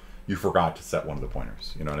see if you forgot to set one of the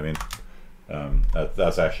pointers. You know what I mean?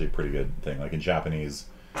 That's actually a pretty good thing. Like in Japanese,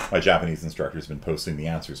 my Japanese instructor's been posting the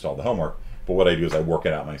answers to all the homework. But what I do is I work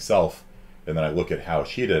it out myself, and then I look at how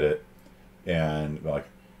she did it, and like,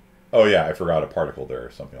 oh yeah, I forgot a particle there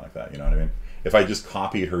or something like that. You know what I mean? If I just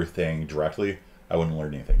copied her thing directly, I wouldn't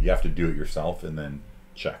learn anything. You have to do it yourself and then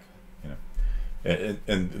check. You know,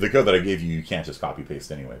 and the code that I gave you, you can't just copy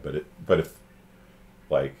paste anyway. But if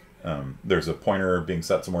like there's a pointer being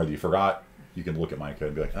set somewhere that you forgot, you can look at my code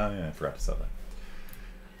and be like, oh yeah, I forgot to set that.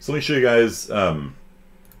 So let me show you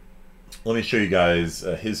guys.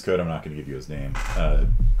 His code. I'm not going to give you his name,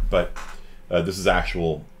 but this is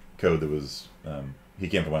actual code that was. He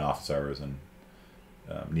came to my office hours and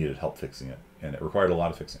needed help fixing it, and it required a lot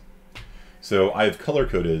of fixing. So I've color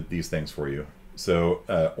coded these things for you. So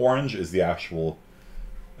orange is the actual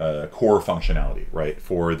core functionality, right?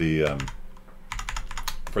 For the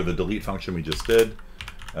delete function we just did.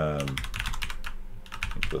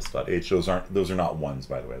 List.h. Those are not ones,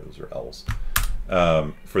 by the way. Those are L's.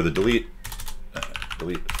 For the delete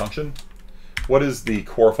function, what is the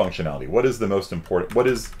core functionality? What is the most important? What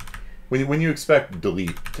is when you expect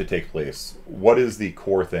delete to take place? What is the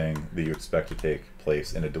core thing that you expect to take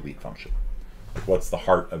place in a delete function? Like what's the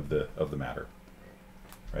heart of the matter?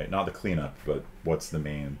 Right, not the cleanup, but what's the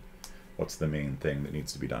main thing that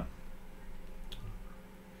needs to be done?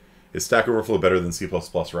 Is Stack Overflow better than C++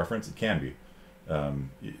 reference? It can be.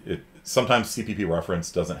 Sometimes CPP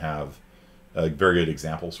reference doesn't have a very good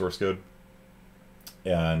example source code,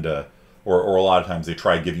 and or a lot of times they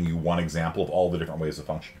try giving you one example of all the different ways a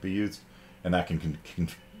function can be used, and that can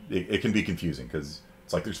be confusing because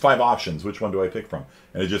it's like there's 5 options. Which one do I pick from?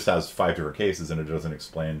 And it just has 5 different cases, and it doesn't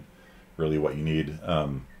explain really what you need.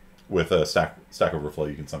 With a Stack Overflow,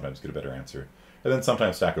 you can sometimes get a better answer. And then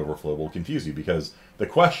sometimes Stack Overflow will confuse you because the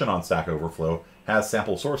question on Stack Overflow has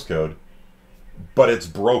sample source code, but it's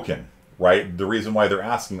broken, right? The reason why they're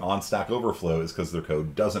asking on Stack Overflow is because their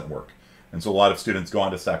code doesn't work. And so a lot of students go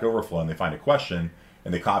onto Stack Overflow and they find a question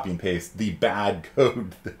and they copy and paste the bad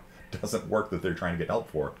code that doesn't work that they're trying to get help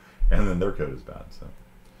for, and then their code is bad.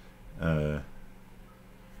 So,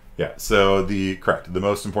 yeah. So the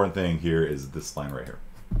most important thing here is this line right here,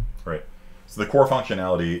 right? So the core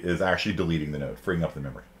functionality is actually deleting the node, freeing up the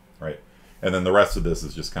memory, right? And then the rest of this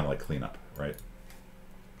is just kind of like cleanup, right?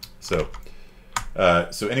 So,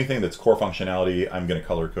 so anything that's core functionality, I'm going to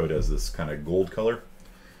color code as this kind of gold color,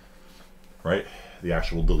 right? The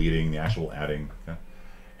actual deleting, the actual adding. Okay?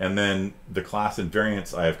 And then the class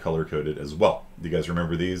invariants I have color coded as well. Do you guys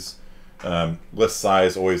remember these? List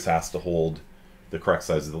size always has to hold the correct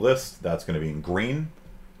size of the list. That's going to be in green.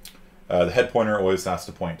 The head pointer always has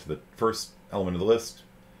to point to the first element of the list.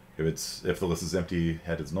 If the list is empty,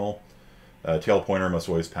 head is null. Tail pointer must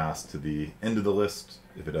always pass to the end of the list.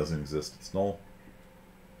 If it doesn't exist, it's null.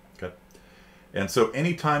 Okay. And so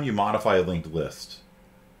anytime you modify a linked list,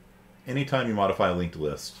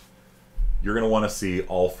 you're going to want to see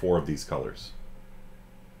all 4 of these colors.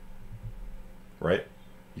 Right?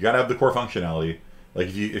 You got to have the core functionality. Like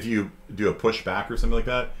if you do a pushback or something like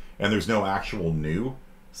that, and there's no actual new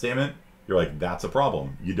statement, you're like, that's a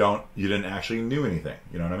problem. You didn't actually new anything.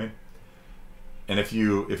 You know what I mean? And if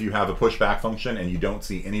you have a pushback function and you don't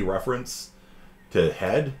see any reference to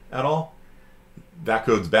head at all, that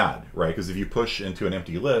code's bad, right? Because if you push into an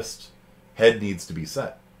empty list, head needs to be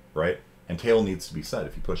set, right? And tail needs to be set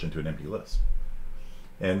if you push into an empty list.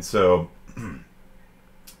 And so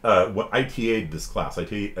I TA'd this class. I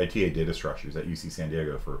TA'd data structures at UC San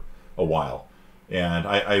Diego for a while. And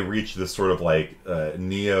I reached this sort of like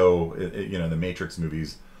Neo, the Matrix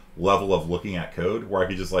movies level of looking at code where I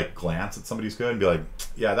could just like glance at somebody's code and be like,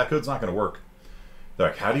 yeah, that code's not going to work. They're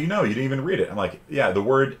like, how do you know? You didn't even read it. I'm like, yeah, the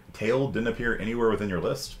word tail didn't appear anywhere within your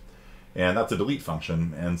list. And that's a delete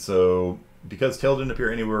function. And so because tail didn't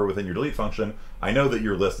appear anywhere within your delete function, I know that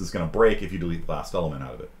your list is going to break if you delete the last element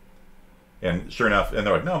out of it. And sure enough, and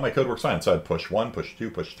they're like, no, my code works fine. So I'd push 1, push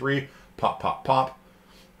 2, push 3, pop, pop, pop.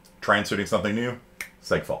 Try inserting something new,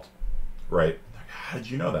 seg fault, right? How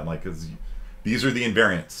did you know that? I'm like, because these are the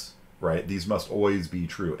invariants, right? These must always be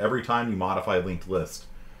true. Every time you modify a linked list,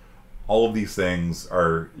 all of these things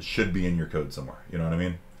should be in your code somewhere. You know what I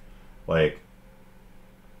mean? Like,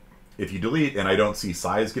 if you delete and I don't see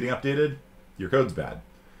size getting updated, your code's bad.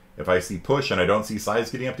 If I see push and I don't see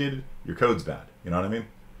size getting updated, your code's bad. You know what I mean?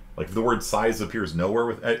 Like if the word size appears nowhere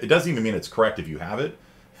with it doesn't even mean it's correct if you have it,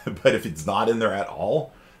 but if it's not in there at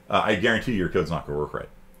all, I guarantee your code's not going to work right.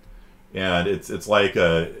 And it's like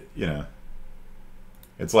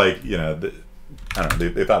it's like I don't know.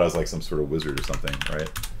 They thought I was like some sort of wizard or something, right?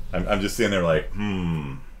 I'm just sitting there like,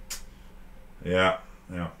 yeah,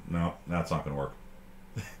 no, that's not going to work.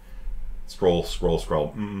 Scroll.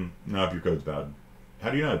 No, if your code's bad. How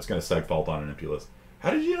do you know it's going to seg fault on an empty list? How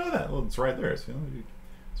did you know that? Well, it's right there. It's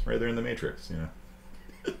right there in the matrix.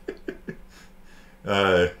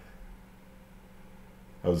 I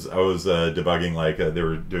was debugging, like they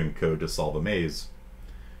were doing code to solve a maze,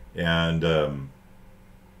 and I'm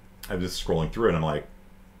just scrolling through it, and I'm like,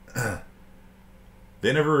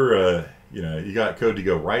 they never, you got code to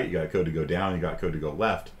go right, you got code to go down, you got code to go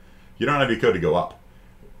left. You don't have any code to go up.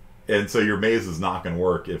 And so your maze is not going to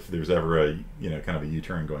work if there's ever a, kind of a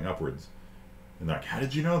U-turn going upwards. And they're like, how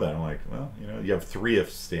did you know that? I'm like, well, you have 3 if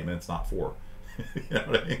statements, not 4. You know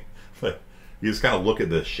what I mean? But you just kind of look at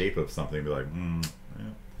the shape of something and be like,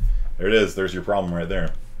 yeah. There it is. There's your problem right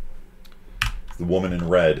there. It's the woman in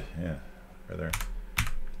red. Yeah, right there.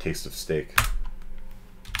 Taste of steak.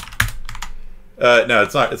 No,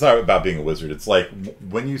 it's not about being a wizard. It's like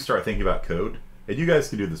when you start thinking about code, and you guys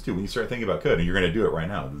can do this too. When you start thinking about code, and you're going to do it right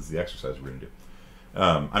now. This is the exercise we're going to do.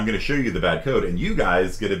 I'm going to show you the bad code, and you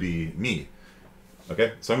guys get to be me.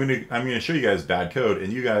 Okay, so I'm going to show you guys bad code,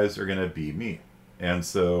 and you guys are going to be me. And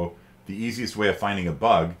so the easiest way of finding a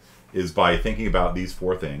bug is by thinking about these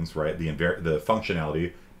 4 things, right? The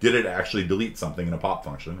functionality. Did it actually delete something in a pop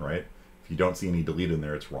function, right? If you don't see any delete in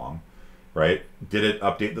there, it's wrong, right? Did it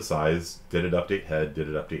update the size? Did it update head? Did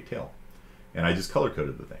it update tail? And I just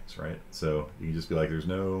color-coded the things, right? So you can just be like, there's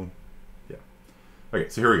no... Yeah. Okay,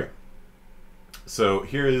 so here we go. So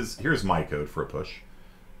here's my code for a push.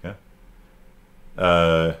 Okay.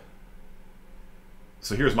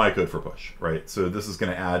 So here's my code for push, right? So this is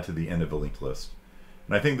going to add to the end of a linked list.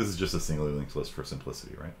 And I think this is just a singly linked list for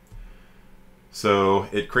simplicity, right? So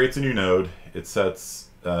it creates a new node. It sets...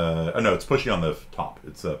 oh, no, it's pushing on the top.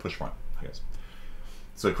 It's push front, I guess.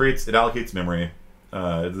 So it allocates memory.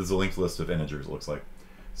 This is a linked list of integers, it looks like.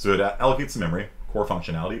 So it allocates the memory. Core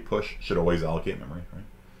functionality, push, should always allocate memory,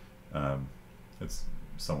 right? It's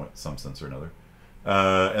somewhat some sense or another.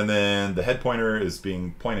 And then the head pointer is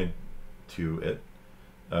being pointed to it.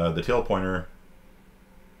 The tail pointer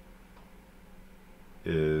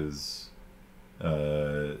is,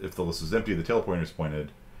 if the list is empty, the tail pointer is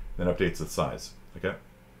pointed, then updates its size. Okay?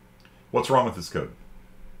 What's wrong with this code?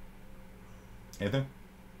 Anything?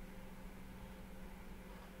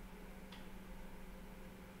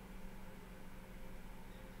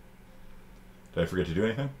 Did I forget to do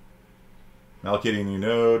anything? Allocating a new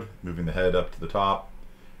node, moving the head up to the top.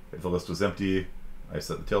 If the list was empty, I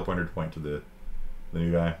set the tail pointer to point to the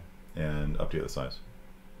new guy and update the size.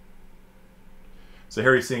 So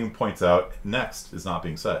Harry Singh points out next is not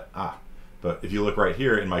being set. But if you look right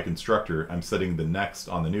here in my constructor, I'm setting the next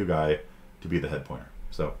on the new guy to be the head pointer.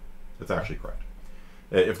 So it's actually correct.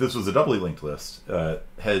 If this was a doubly linked list,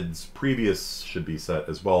 heads previous should be set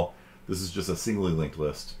as well. This is just a singly linked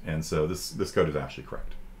list, and so this code is actually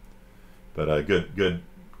correct. But good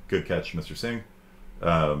catch, Mr. Singh.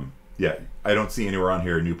 Yeah, I don't see anywhere on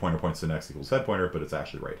here new pointer points to next equals head pointer, but it's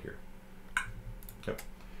actually right here. Okay.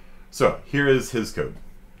 So here is his code.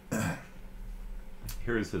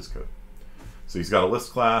 Here is his code. So he's got a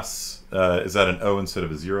list class. Is that an O instead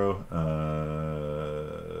of a 0?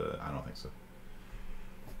 I don't think so.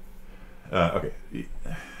 Okay.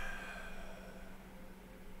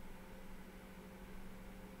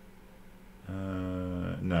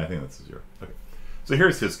 No, I think that's a 0. Okay. So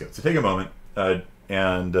here's his code. So take a moment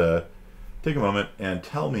and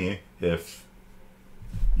tell me if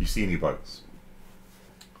you see any bugs.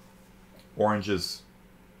 Orange is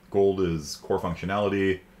gold is core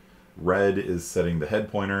functionality. Red is setting the head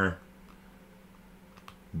pointer.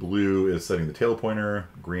 Blue is setting the tail pointer.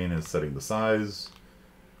 Green is setting the size.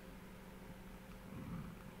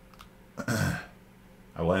 I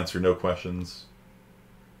will answer no questions.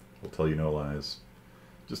 I'll tell you no lies.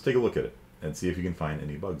 Just take a look at it and see if you can find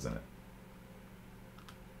any bugs in it.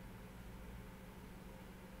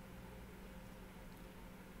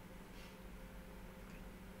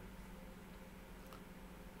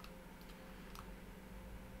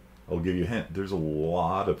 I'll give you a hint. There's a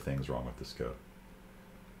lot of things wrong with this code.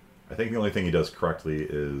 I think the only thing he does correctly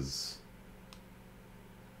is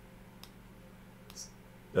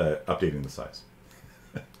updating the size.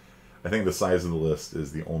 I think the size of the list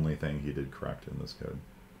is the only thing he did correct in this code.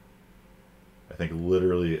 I think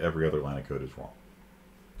literally every other line of code is wrong.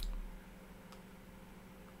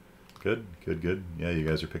 Good, good, good. Yeah, you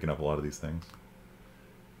guys are picking up a lot of these things.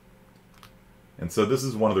 And so this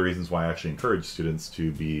is one of the reasons why I actually encourage students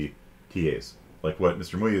to be TAs. Like what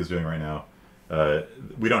Mr. Muya is doing right now.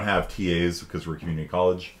 We don't have TAs because we're a community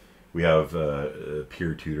college. We have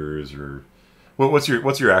peer tutors or... What's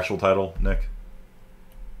your actual title, Nick?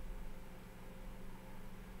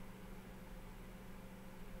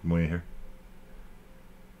 Muya here.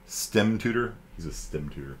 STEM tutor? He's a STEM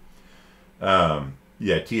tutor.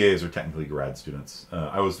 Yeah, TAs are technically grad students.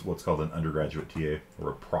 I was what's called an undergraduate TA, or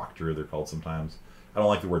a proctor, they're called sometimes. I don't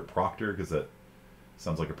like the word proctor because that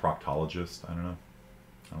sounds like a proctologist. I don't know.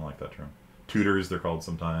 I don't like that term. Tutors, they're called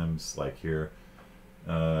sometimes, like here.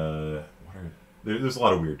 There's a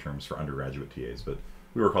lot of weird terms for undergraduate TAs, but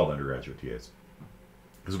we were called undergraduate TAs.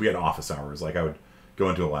 Because we had office hours. Like I would go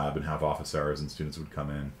into a lab and have office hours, and students would come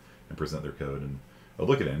in and present their code, and I'd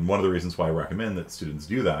look at it. And one of the reasons why I recommend that students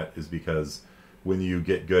do that is because when you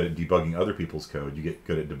get good at debugging other people's code, you get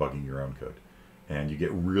good at debugging your own code. And you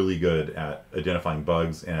get really good at identifying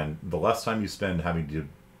bugs, and the less time you spend having to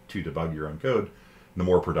debug your own code, the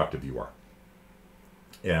more productive you are.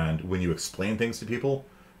 And when you explain things to people,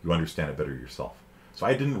 you understand it better yourself. So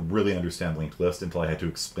I didn't really understand linked list until I had to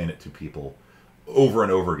explain it to people over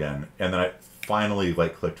and over again. And then I finally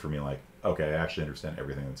clicked for me, like, okay, I actually understand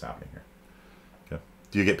everything that's happening here. Okay.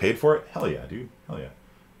 Do you get paid for it? Hell yeah, dude. Hell yeah.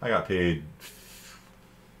 I got paid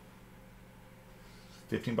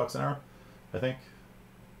 $15 an hour, I think,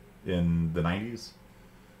 in the 90s.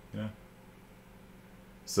 Yeah.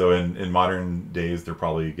 So in modern days, they're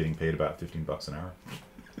probably getting paid about $15 an hour.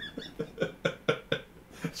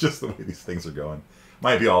 It's just the way these things are going.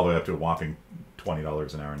 Might be all the way up to a whopping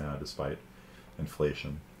 $20 an hour now, despite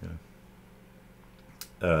inflation.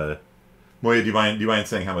 Yeah. Moya, do you mind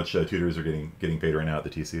saying how much tutors are getting paid right now at the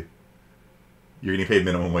TC? You're getting paid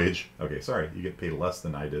minimum wage? Okay, sorry, you get paid less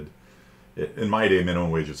than I did. In my day,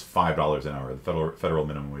 minimum wage is $5 an hour. The federal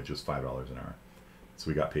minimum wage is $5 an hour. So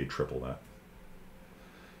we got paid triple that.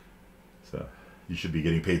 So you should be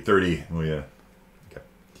getting paid 30. Oh yeah. Okay.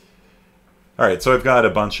 All right. So I've got a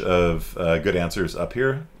bunch of good answers up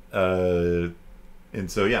here. And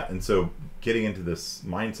so yeah. And so getting into this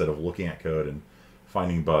mindset of looking at code and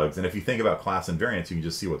finding bugs. And if you think about class invariants, you can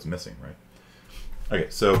just see what's missing, right? Okay.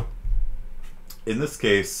 So in this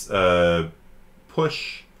case,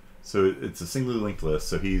 push. So it's a singly linked list.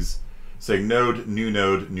 So he's saying node, new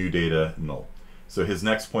data, null. So his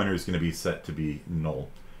next pointer is going to be set to be null.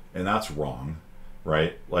 And that's wrong,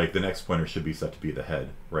 right? Like the next pointer should be set to be the head,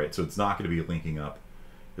 right? So it's not going to be linking up.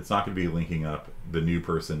 It's not going to be linking up the new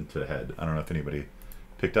person to head. I don't know if anybody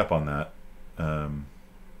picked up on that.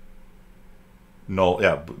 Null,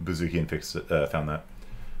 yeah, Bazookian found that.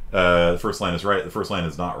 The first line is right. The first line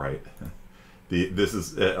is not right. This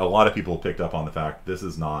is a lot of people picked up on the fact this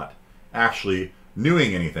is not actually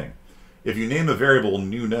newing anything. If you name a variable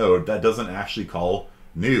new node, that doesn't actually call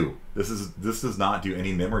new. This does not do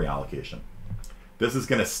any memory allocation. This is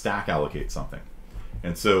going to stack allocate something.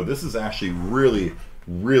 And so this is actually really,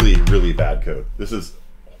 really, really bad code. This is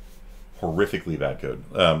horrifically bad code.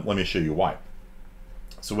 Let me show you why.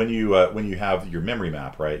 So when you have your memory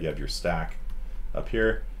map, right, you have your stack up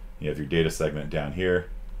here, you have your data segment down here,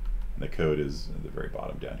 and the code is at the very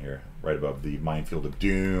bottom down here, right above the minefield of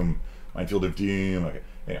doom. Minefield of doom. Okay.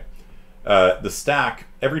 Yeah. The stack,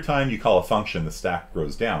 every time you call a function, the stack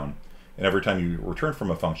grows down. And every time you return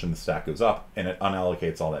from a function, the stack goes up, and it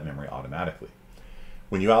unallocates all that memory automatically.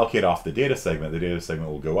 When you allocate off the data segment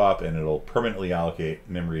will go up, and it'll permanently allocate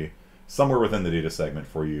memory somewhere within the data segment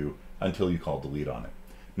for you until you call delete on it.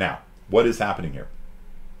 Now, what is happening here?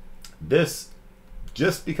 This,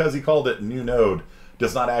 just because he called it new node,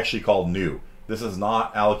 does not actually call new. This is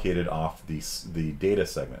not allocated off the data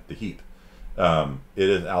segment, the heap. It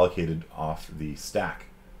is allocated off the stack.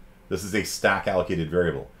 This is a stack allocated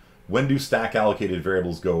variable. When do stack allocated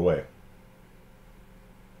variables go away?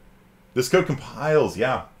 This code compiles.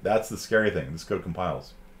 Yeah, that's the scary thing. This code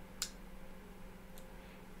compiles.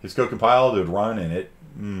 His code compiled, it would run, and it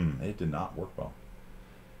did not work well.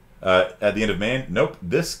 At the end of main, nope,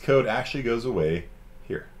 this code actually goes away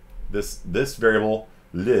here. This variable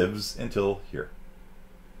lives until here.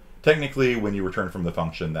 Technically, when you return from the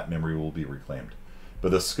function, that memory will be reclaimed.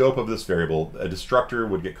 But the scope of this variable, a destructor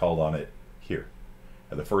would get called on it here,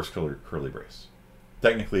 at the first curly brace.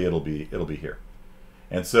 Technically, it'll be here.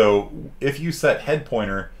 And so, if you set head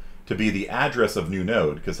pointer to be the address of new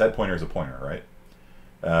node, because head pointer is a pointer, right?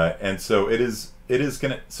 And so it is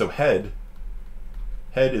gonna. So head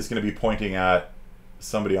is gonna be pointing at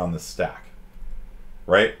somebody on the stack,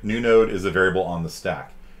 right? New node is a variable on the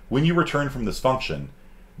stack. When you return from this function,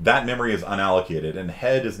 that memory is unallocated, and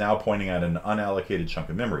head is now pointing at an unallocated chunk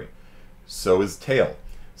of memory. So is tail.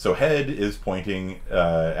 So head is pointing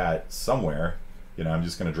at somewhere. You know, I'm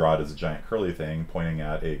just going to draw it as a giant curly thing pointing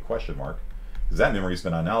at a question mark, because that memory's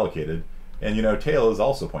been unallocated. And you know, tail is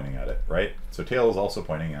also pointing at it, right? So tail is also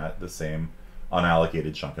pointing at the same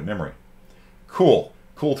unallocated chunk of memory. Cool.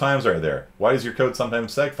 Cool times right there. Why does your code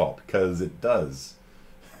sometimes segfault? Because it does.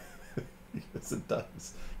 Yes, it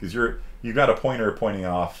does. Because you've got a pointer pointing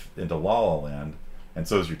off into La La Land, and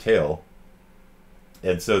so is your tail.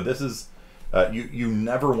 And so this is, you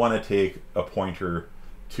never want to take a pointer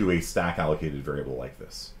to a stack allocated variable like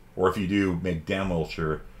this. Or if you do, make damn well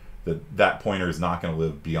sure that that pointer is not going to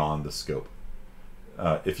live beyond the scope.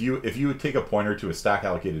 If you take a pointer to a stack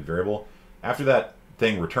allocated variable, after that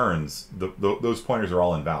thing returns, those pointers are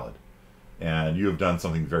all invalid, and you have done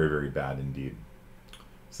something very, very bad indeed.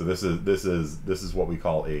 So this is what we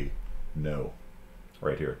call a no,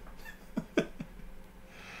 right here.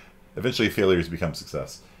 Eventually, failures become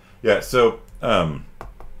success. Yeah. So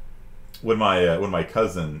when my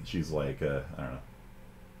cousin, she's like I don't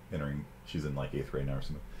know, she's in like 8th grade now or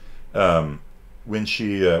something. When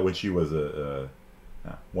she was 1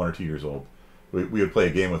 or 2 years old, we would play a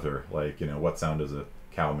game with her, like, you know, what sound does a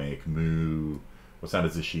cow make? Moo. What sound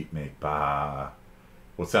does a sheep make? Bah.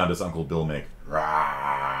 What sound does Uncle Bill make?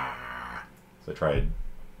 Rah. So I tried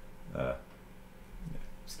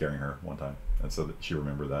scaring her one time, and so that she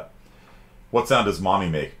remembered that. What sound does Mommy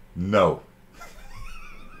make? No.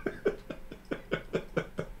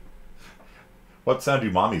 What sound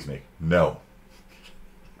do mommies make? No.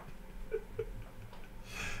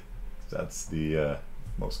 That's the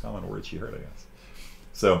most common word she heard, I guess.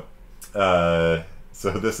 So,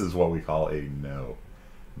 so this is what we call a no.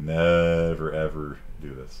 Never ever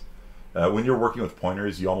do this. When you're working with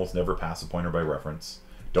pointers, you almost never pass a pointer by reference.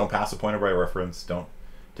 Don't pass a pointer by reference. Don't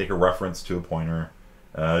take a reference to a pointer.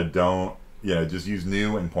 Don't, you know, just use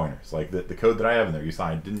new and pointers. Like the code that I have in there, you saw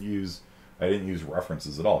I didn't use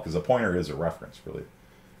references at all, because a pointer is a reference, really.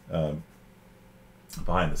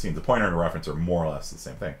 Behind the scenes, a pointer and a reference are more or less the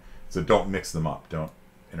same thing. So don't mix them up. Don't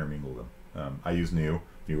intermingle them. I use new.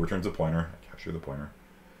 New returns a pointer. I capture the pointer.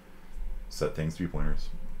 Set things to be pointers.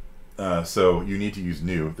 So you need to use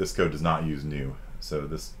new. This code does not use new. So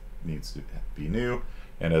this needs to be new.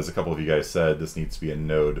 And as a couple of you guys said, this needs to be a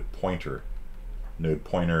node pointer. Node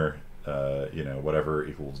pointer, you know, whatever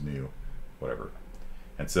equals new, whatever.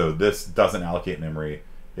 And so this doesn't allocate memory.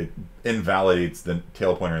 It invalidates the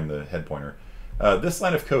tail pointer and the head pointer. This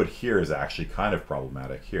line of code here is actually kind of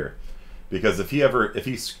problematic here, because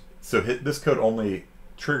this code only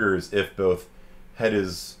triggers if both head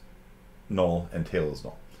is null and tail is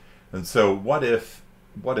null. And so what if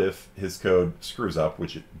his code screws up,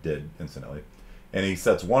 which it did incidentally, and he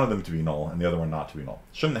sets one of them to be null and the other one not to be null?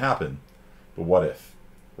 Shouldn't happen, but what if,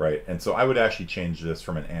 right? And so I would actually change this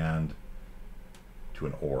from an and to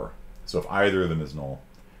an or. So if either of them is null,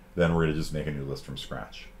 then we're going to just make a new list from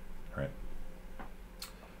scratch, right?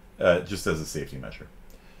 Just as a safety measure.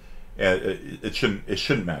 And it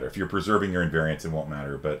shouldn't matter. If you're preserving your invariants, it won't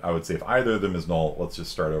matter. But I would say if either of them is null, let's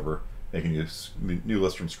just start over, make a new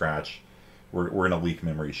list from scratch. We're going to leak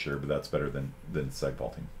memory, sure, but that's better than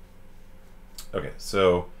segfaulting. Okay,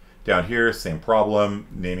 so down here, same problem.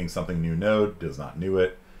 Naming something new node does not new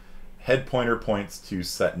it. Head pointer points to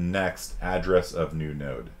set next address of new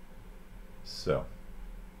node. So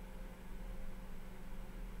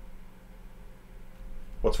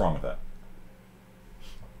what's wrong with that?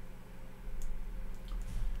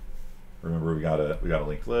 Remember, we got a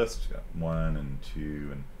linked list. We got 1 and 2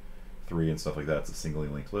 and 3 and stuff like that. It's a singly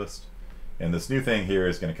linked list. And this new thing here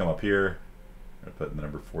is going to come up here. I'm going to put the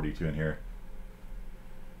number 42 in here.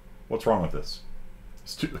 What's wrong with this?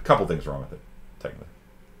 There's a couple things wrong with it, technically.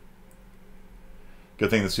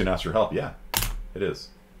 Good thing the student asked for help. Yeah, it is.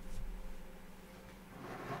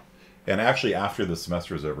 And actually, after the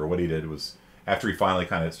semester was over, what he did was, after he finally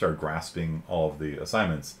kind of started grasping all of the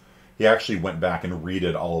assignments, he actually went back and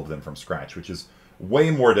redid all of them from scratch, which is way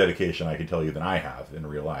more dedication, I can tell you, than I have in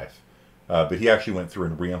real life. But he actually went through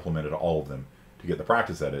and re-implemented all of them to get the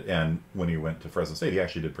practice at it. And when he went to Fresno State, he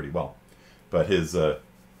actually did pretty well. But his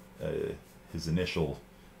initial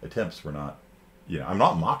attempts were not, you know, I'm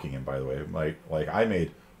not mocking him, by the way. Like I made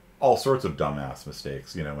all sorts of dumbass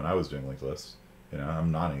mistakes, you know, when I was doing linked lists. You know,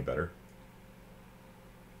 I'm not any better.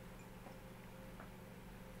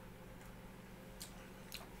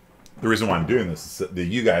 The reason why I'm doing this is that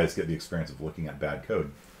you guys get the experience of looking at bad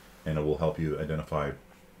code, and it will help you identify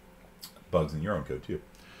bugs in your own code too.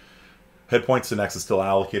 Head points to next is still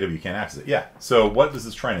allocated, but you can't access it. Yeah. So what this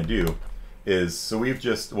is trying to do is, so we've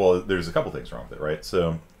just, well, there's a couple things wrong with it, right?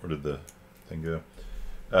 So where did the thing go?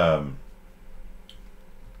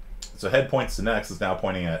 So head points to next is now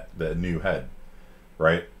pointing at the new head,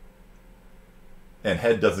 right? And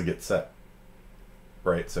head doesn't get set,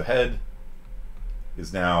 right? So head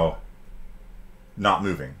is now not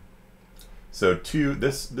moving. So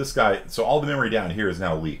this guy, so all the memory down here is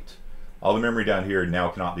now leaked. All the memory down here now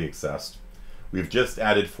cannot be accessed. We've just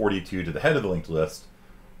added 42 to the head of the linked list,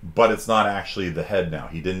 but it's not actually the head now.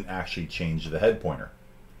 He didn't actually change the head pointer.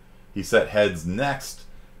 He set heads next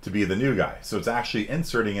to be the new guy. So it's actually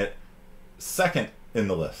inserting it second in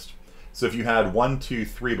the list. So if you had 1, 2,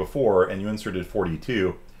 3 before and you inserted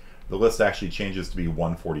 42, the list actually changes to be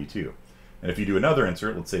 142. And if you do another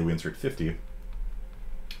insert, let's say we insert 50,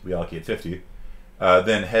 we allocate 50,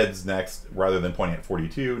 then heads next, rather than pointing at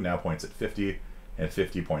 42, now points at 50, and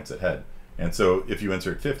 50 points at head. And so if you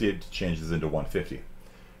insert 50, it changes into 150.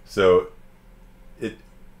 So it's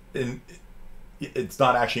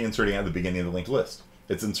not actually inserting at the beginning of the linked list.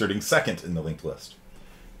 It's inserting second in the linked list.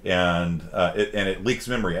 And it leaks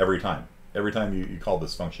memory every time. Every time you call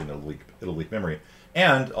this function, it'll leak memory.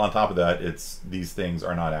 And on top of that, these things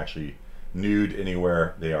are not actually nude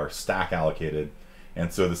anywhere. They are stack allocated.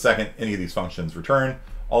 And so the second any of these functions return,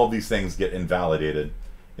 all of these things get invalidated,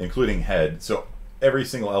 including head. So every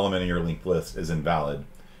single element in your linked list is invalid.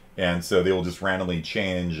 And so they will just randomly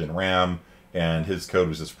change in RAM, and his code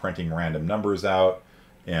was just printing random numbers out.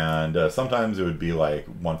 And sometimes it would be like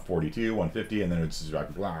 142, 150, and then it would just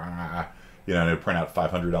like, blah, you know, and it would print out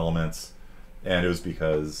 500 elements. And it was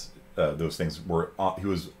because those things were, he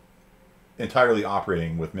was entirely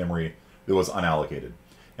operating with memory that was unallocated.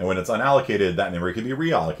 And when it's unallocated, that memory can be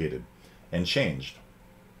reallocated and changed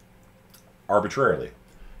arbitrarily.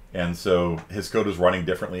 And so his code was running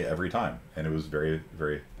differently every time. And it was very,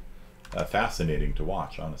 very fascinating to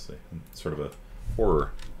watch, honestly. Sort of a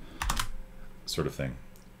horror sort of thing.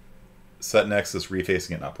 Set next is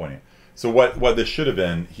refacing it, not pointing. So what this should have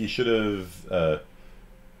been, he should have...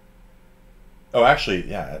 oh, actually,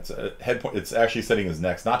 yeah, it's a head point. It's actually setting his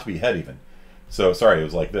next, not to be head even. So sorry, it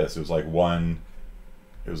was like this. It was like 1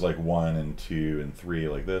 and 2 and 3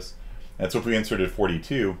 like this. And so if we inserted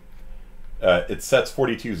 42, it sets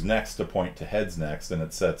 42's next to point to heads next, and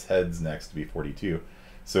it sets heads next to be 42.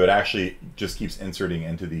 So it actually just keeps inserting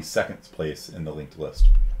into the second place in the linked list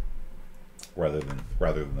rather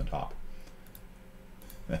than the top.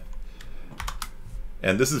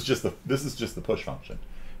 And this is just the push function.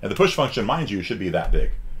 And the push function, mind you, should be that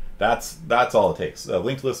big. That's all it takes.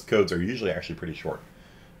 Linked list codes are usually actually pretty short.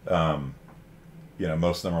 You know,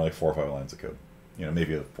 most of them are like 4 or 5 lines of code. You know,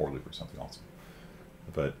 maybe a for loop or something also.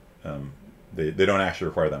 But they don't actually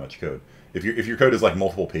require that much code. If your code is like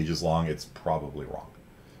multiple pages long, it's probably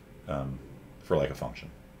wrong for like a function.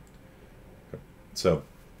 So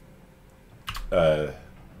yeah.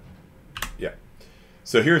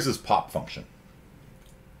 So here's this pop function.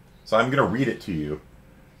 So I'm going to read it to you.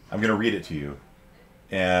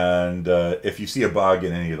 And if you see a bug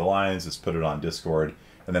in any of the lines, just put it on Discord.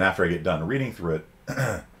 And then after I get done reading through it,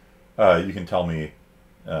 you can tell me,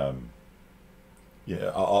 yeah,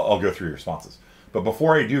 I'll go through your responses. But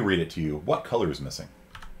before I do read it to you, what color is missing?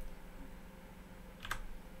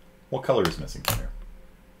 What color is missing from here?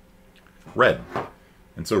 Red.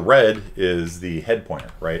 And so red is the head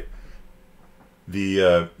pointer, right?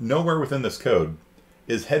 The nowhere within this code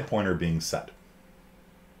is head pointer being set.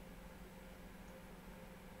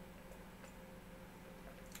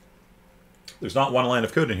 There's not one line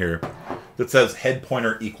of code in here that says head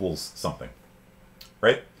pointer equals something,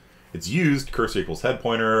 right? It's used cursor equals head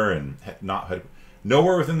pointer and not head.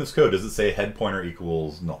 Nowhere within this code does it say head pointer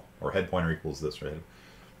equals null or head pointer equals this, right?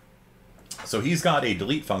 So he's got a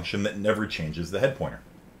delete function that never changes the head pointer.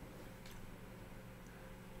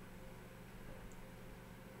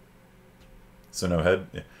 So no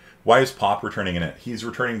head. Why is pop returning an int? He's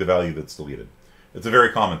returning the value that's deleted. It's a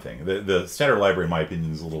very common thing. The standard library, in my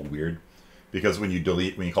opinion, is a little weird because when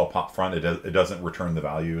you call pop front, it doesn't return the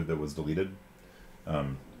value that was deleted.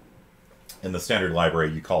 In the standard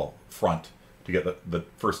library, you call front to get the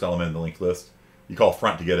first element in the linked list. You call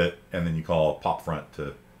front to get it, and then you call pop front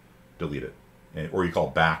to delete it. Or you call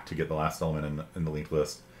back to get the last element in the linked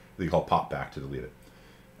list. Then you call pop back to delete it.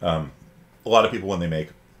 A lot of people, when they make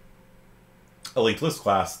a linked list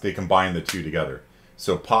class, they combine the two together.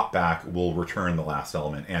 So pop back will return the last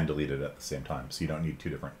element and delete it at the same time. So you don't need two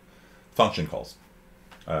different function calls,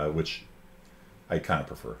 which I kind of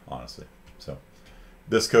prefer, honestly. So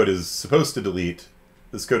this code is supposed to delete.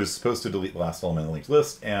 This code is supposed to delete the last element in the linked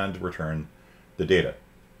list and return the data.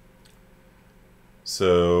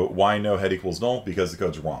 So why no head equals null? Because the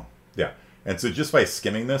code's wrong. Yeah. And so just by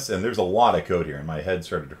skimming this, and there's a lot of code here, and my head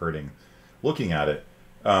started hurting looking at it.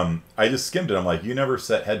 I just skimmed it. I'm like, you never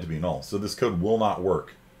set head to be null. So this code will not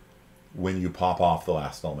work when you pop off the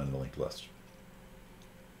last element in the linked list.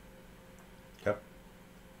 Okay.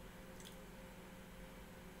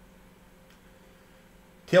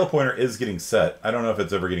 Tail pointer is getting set. I don't know if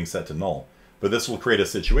it's ever getting set to null, but this will create a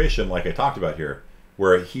situation like I talked about here,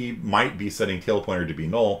 where he might be setting tail pointer to be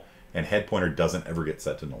null, and head pointer doesn't ever get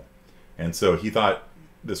set to null. And so he thought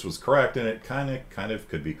this was correct, and it kind of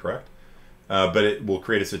could be correct. But it will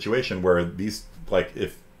create a situation where these, like,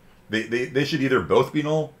 if they should either both be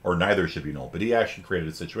null or neither should be null. But he actually created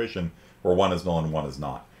a situation where one is null and one is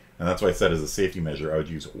not. And that's why I said as a safety measure, I would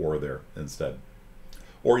use or there instead.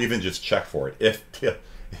 Or even just check for it.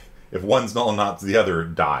 If one's null and not the other,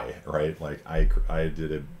 die, right? Like I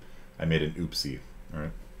made an oopsie,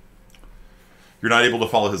 right? You're not able to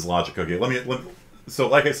follow his logic. Okay, so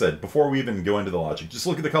like I said, before we even go into the logic, just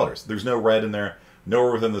look at the colors. There's no red in there.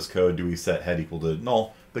 Nowhere within this code do we set head equal to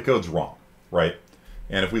null. The code's wrong, right?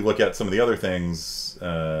 And if we look at some of the other things,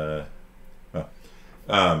 I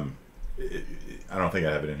don't think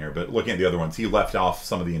I have it in here, but looking at the other ones, he left off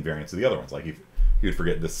some of the invariants of the other ones. Like he would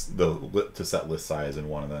forget to set list size in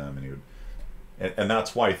one of them, and he would, and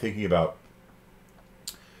that's why thinking about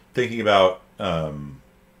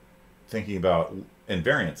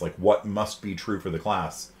invariants, like what must be true for the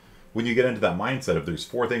class. When you get into that mindset of there's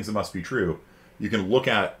 4 things that must be true, you can look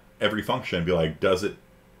at every function and be like, did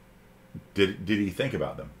he think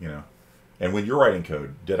about them, you know? And when you're writing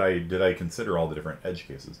code, did I consider all the different edge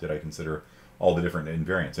cases? Did I consider all the different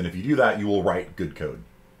invariants? And if you do that, you will write good code,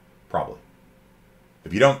 probably.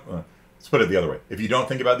 If you don't, let's put it the other way. If you don't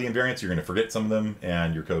think about the invariants, you're going to forget some of them,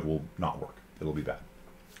 and your code will not work. It'll be bad.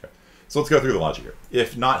 Okay. So let's go through the logic here.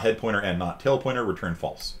 If not head pointer and not tail pointer, return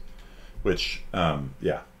false. Which,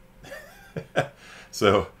 yeah.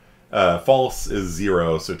 So false is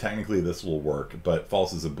 0, so technically this will work, but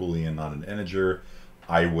false is a Boolean, not an integer.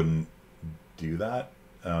 I wouldn't do that.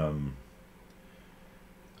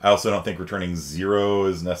 I also don't think returning 0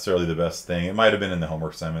 is necessarily the best thing. It might have been in the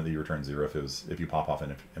homework assignment that you return 0 if you pop off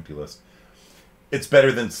an empty list. It's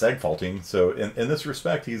better than seg faulting, so in this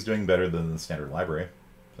respect, he's doing better than the standard library.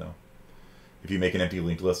 So if you make an empty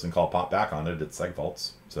linked list and call pop back on it, it's seg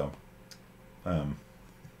faults. So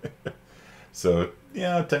so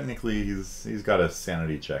yeah, technically he's got a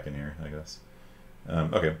sanity check in here, I guess.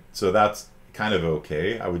 Okay, so that's kind of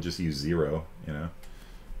okay. I would just use 0, you know,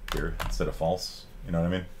 here instead of false. You know what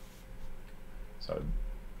I mean? So I would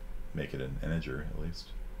make it an integer at least.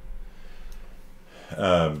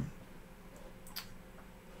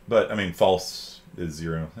 But I mean, false is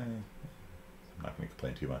 0. I'm not going to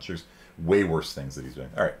complain too much. There's way worse things that he's doing.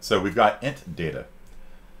 All right, so we've got int data.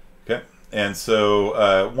 Okay, and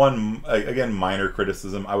so one, again, minor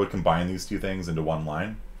criticism, I would combine these two things into one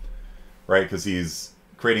line, right? Because he's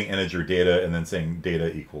creating integer data and then saying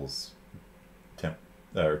data equals temp,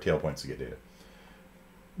 or tail points to get data.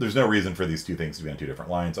 There's no reason for these two things to be on 2 different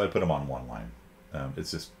lines. I'd put them on one line.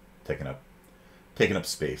 It's just taking up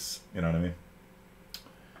space. You know what I mean?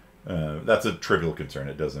 That's a trivial concern.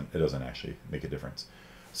 It doesn't actually make a difference.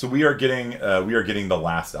 So we are getting the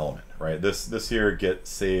last element, right? This here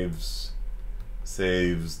saves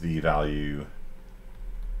the value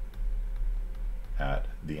at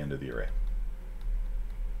the end of the array.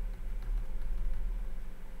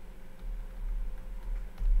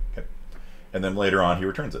 Okay, and then later on he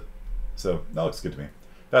returns it. So that looks good to me.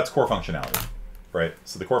 That's core functionality, right?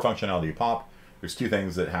 So the core functionality of pop. There's 2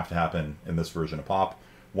 things that have to happen in this version of pop.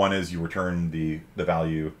 One is you return the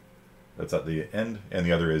value that's at the end, and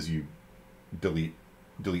the other is you delete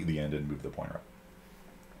the end and move the pointer up.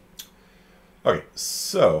 Okay,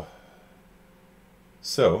 so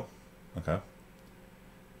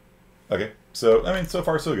okay, so I mean, so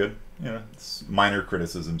far so good. You know, it's minor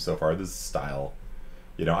criticism so far. This is style.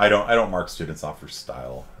 You know, I don't mark students off for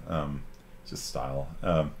style. It's just style.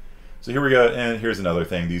 So here we go, and here's another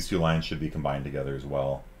thing. These 2 lines should be combined together as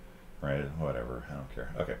well, right? Whatever, I don't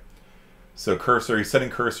care. Okay. So cursor, he's setting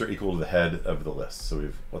cursor equal to the head of the list.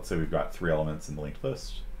 So let's say we've got 3 elements in the linked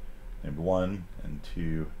list, named 1 and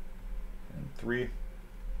 2 and 3,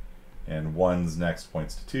 and 1's next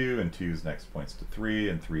points to 2, and 2's next points to 3,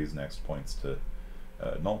 and 3's next points to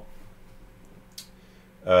null.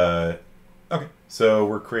 Okay, so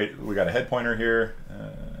we got a head pointer here,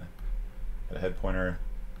 got a head pointer,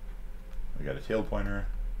 we got a tail pointer,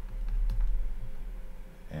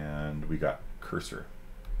 and we got cursor.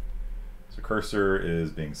 So cursor is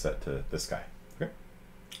being set to this guy. Okay.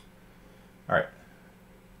 All right.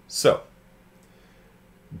 So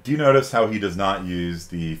Do you notice how he does not use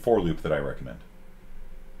the for loop that I recommend?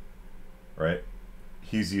 Right?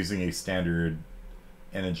 He's using a standard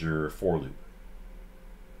integer for loop.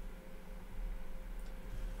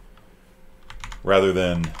 Rather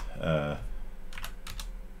than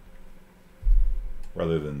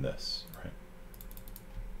this, right?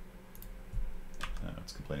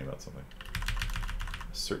 It's complaining about something.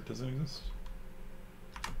 Assert doesn't exist.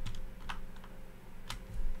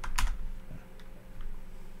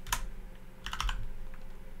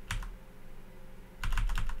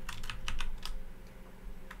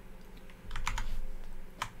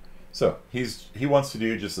 So he wants to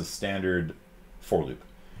do just a standard for loop,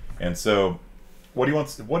 and so what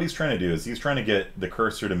he's trying to do is he's trying to get the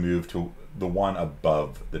cursor to move to the one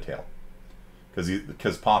above the tail,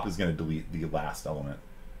 because pop is going to delete the last element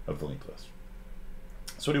of the linked list.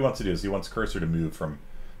 So what he wants to do is he wants cursor to move from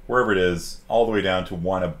wherever it is all the way down to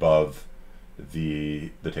one above the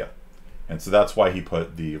tail, and so that's why he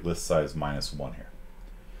put the list size -1 here.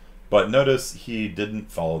 But notice he didn't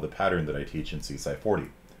follow the pattern that I teach in CSI 40.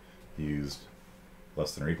 He used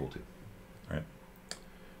less than or equal to, right?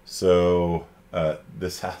 So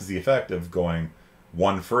this has the effect of going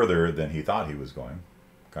one further than he thought he was going,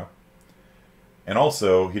 okay? And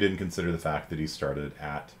also, he didn't consider the fact that he started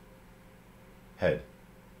at head,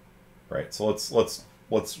 right? So let's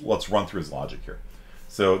run through his logic here.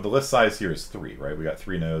 So the list size here is 3, right? We got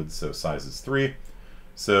 3 nodes, so size is 3.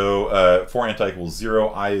 So for int I equals 0,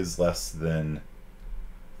 I is less than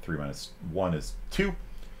 3 minus 1 is 2.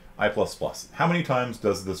 I plus plus. How many times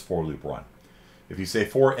does this for loop run? If you say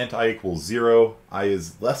for int I equals 0, I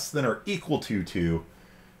is less than or equal to 2,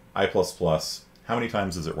 I plus plus, how many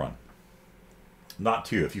times does it run? Not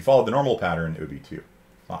 2. If you followed the normal pattern, it would be 2.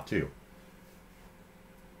 Not 2.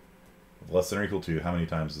 Less than or equal to, how many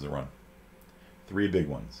times does it run? 3 big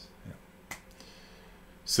ones. Yeah.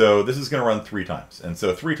 So this is going to run 3 times. And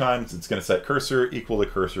so 3 times, it's going to set cursor equal to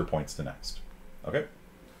cursor points to next. Okay?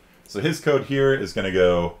 So his code here is going to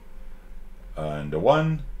go into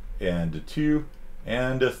 1, and 2,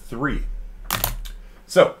 and 3.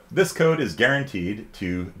 So this code is guaranteed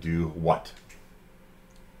to do what?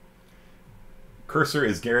 Cursor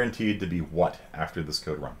is guaranteed to be what after this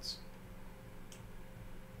code runs?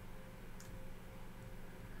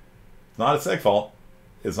 It's not a seg fault.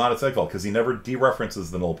 It's not a seg fault because he never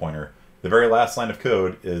dereferences the null pointer. The very last line of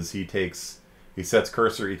code is he sets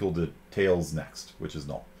cursor equal to tails next, which is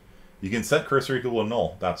null. You can set cursor equal to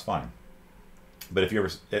null, that's fine. But if you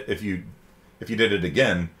did it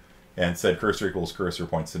again and said cursor equals cursor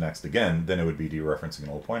points to next again, then it would be dereferencing a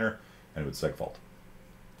null pointer and it would seg fault.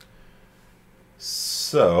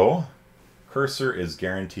 So cursor is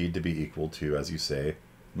guaranteed to be equal to, as you say,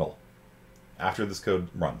 null after this code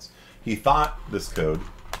runs. He thought this code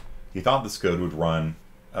would run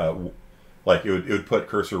like it would put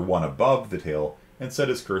cursor 1 above the tail, and set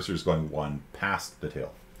his cursor is going 1 past the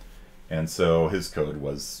tail. And so his code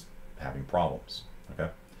was having problems. Okay,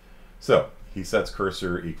 so he sets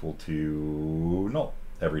cursor equal to null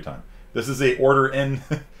every time. This is a order n.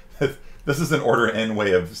 This is an order n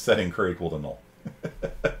way of setting cur equal to null.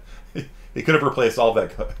 He could have replaced all of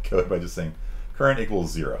that code by just saying current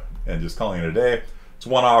equals 0 and just calling it a day. It's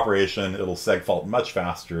one operation. It'll seg fault much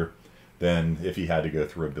faster than if he had to go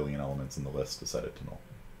through a billion elements in the list to set it to null.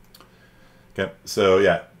 Okay, so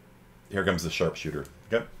yeah, here comes the sharpshooter.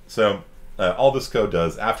 Okay, so all this code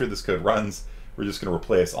does, after this code runs, we're just going to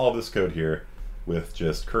replace all this code here with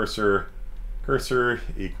just cursor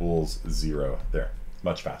equals 0. There,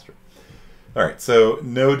 much faster. All right, so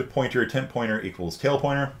node pointer temp pointer equals tail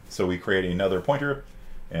pointer. So we create another pointer,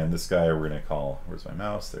 and this guy we're going to call, where's my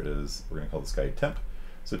mouse? There it is. We're going to call this guy temp.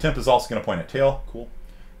 So temp is also going to point at tail. Cool.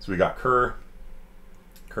 So we got cur.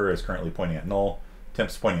 Cur is currently pointing at null.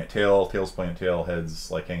 Temp's pointing at tail. Tail's pointing at tail.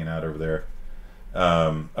 Head's like hanging out over there.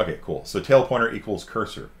 Okay, cool. So tail pointer equals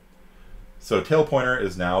cursor. So tail pointer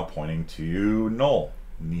is now pointing to null.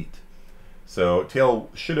 Neat. So tail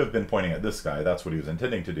should have been pointing at this guy. That's what he was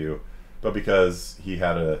intending to do. But because he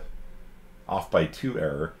had a off by 2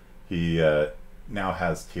 error, he now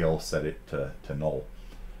has tail set it to null.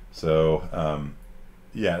 So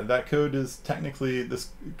yeah, that code is technically, this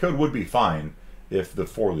code would be fine if the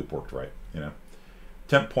for loop worked right, you know.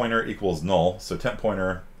 Temp pointer equals null. So temp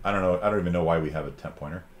pointer, I don't even know why we have a temp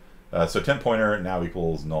pointer. So temp pointer now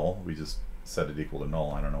equals null. We just set it equal to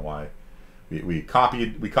null. I don't know why. We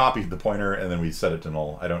copied the pointer and then we set it to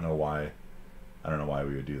null. I don't know why. I don't know why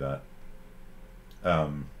we would do that.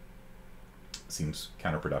 Seems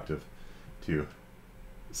counterproductive to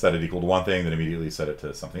set it equal to one thing, then immediately set it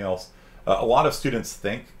to something else. A lot of students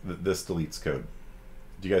think that this deletes code.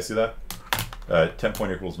 Do you guys see that? temp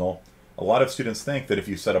pointer equals null. A lot of students think that if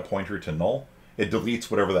you set a pointer to null, it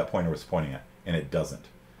deletes whatever that pointer was pointing at, and it doesn't.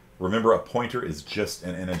 Remember, a pointer is just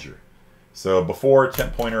an integer. So before,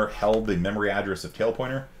 temp pointer held the memory address of tail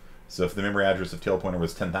pointer. So if the memory address of tail pointer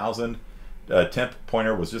was 10,000, temp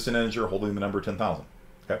pointer was just an integer holding the number 10,000.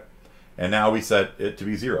 Okay, and now we set it to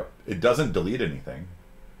be 0. It doesn't delete anything.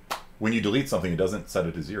 When you delete something, it doesn't set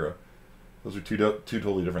it to 0. Those are two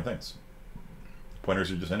totally different things.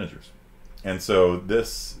 Pointers are just integers. And so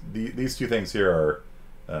these two things here are,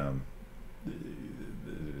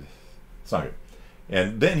 it's not good.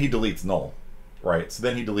 And then he deletes null, right? So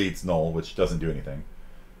then he deletes null, which doesn't do anything.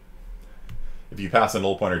 If you pass a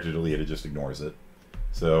null pointer to delete, it just ignores it.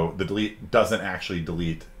 So the delete doesn't actually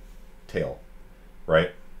delete tail,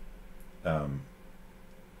 right? And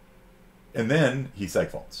then he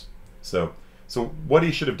segfaults. So what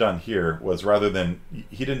he should have done here was, rather than,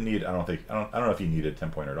 he didn't need, I don't know if he needed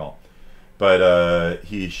temp pointer at all, but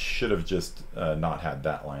he should have just not had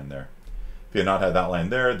that line there. If he had not had that line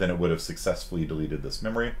there, then it would have successfully deleted this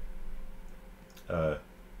memory.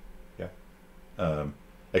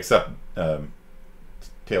 Except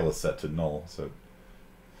tail is set to null, so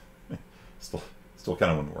still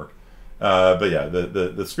kind of wouldn't work. But yeah,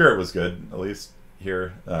 the spirit was good, at least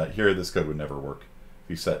here. Here, this code would never work. If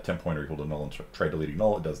you set temp pointer equal to null and try deleting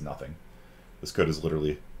null, it does nothing. This code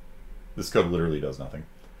literally does nothing.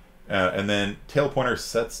 And then tail pointer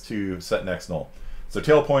sets to set next null. So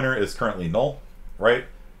tail pointer is currently null, right?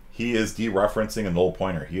 He is dereferencing a null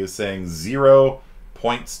pointer. He is saying 0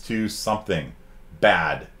 points to something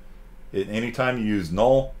bad. Anytime you use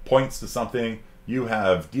null points to something, you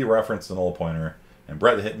have dereferenced the null pointer, and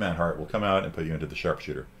Brett the Hitman Hart will come out and put you into the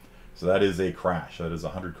sharpshooter. So that is a crash. That is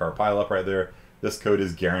a 100-car pileup right there. This code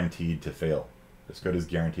is guaranteed to fail. This code is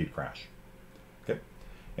guaranteed crash. Okay,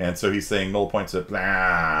 and so he's saying null points at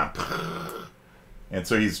blah, and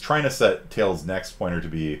so he's trying to set tail's next pointer to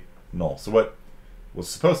be null. So what was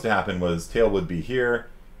supposed to happen was tail would be here,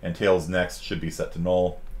 and tail's next should be set to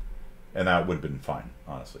null, and that would have been fine,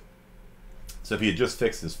 honestly. So if he had just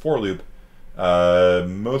fixed his for loop,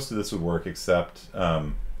 most of this would work, except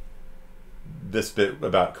this bit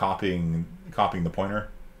about copying the pointer.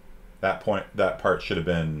 That part should have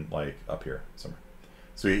been like up here somewhere.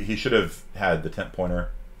 So he should have had the temp pointer.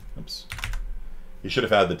 Oops. He should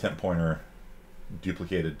have had the temp pointer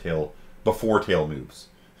duplicated tail before tail moves,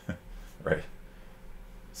 right?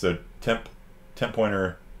 So temp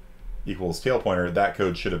pointer equals tail pointer. That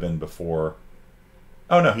code should have been before.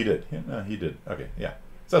 Oh no, he did. No, he did. Okay, yeah.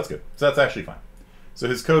 So that's good. So that's actually fine. So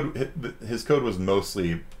his code was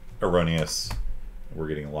mostly erroneous. We're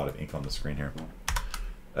getting a lot of ink on the screen here.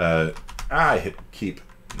 I hit keep.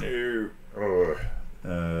 No.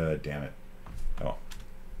 Damn it. Oh.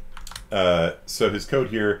 So his code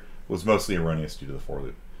here was mostly erroneous due to the for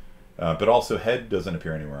loop. But also head doesn't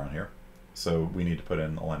appear anywhere on here. So we need to put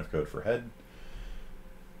in a line of code for head.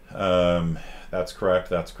 That's correct.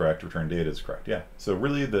 That's correct. Return data is correct. Yeah. So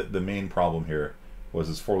really the main problem here was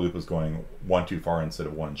his for loop was going one too far instead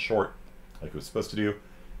of one short, like it was supposed to do,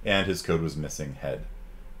 and his code was missing head,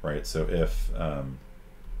 right? So if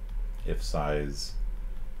size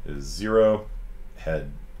is 0,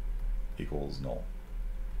 head equals null,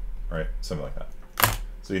 right? Something like that.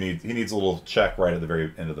 So he needs a little check right at the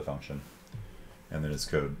very end of the function, and then his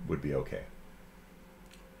code would be okay.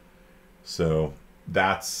 So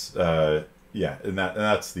that's yeah, and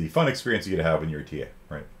that's the fun experience you get to have when you're a TA,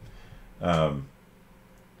 right?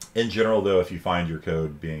 In general, though, if you find your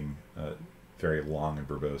code being very long and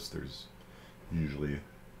verbose, there's usually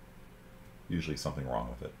something wrong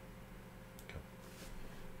with it. Okay.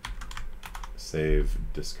 Save,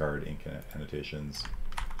 discard ink annotations.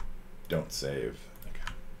 Don't save.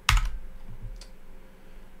 Okay.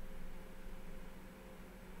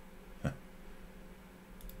 Huh.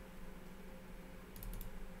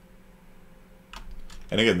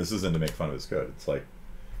 And again, this isn't to make fun of his code.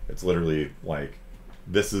 It's literally like,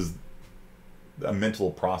 this is a mental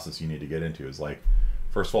process you need to get into. Is like,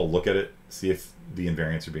 first of all, look at it, see if the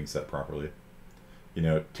invariants are being set properly. You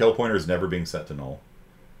know, tail pointer is never being set to null,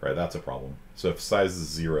 right? That's a problem. So if size is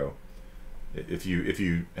 0, if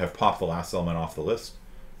you have popped the last element off the list,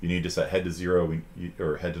 you need to set head to 0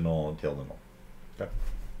 or head to null and tail to null. Okay.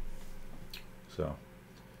 So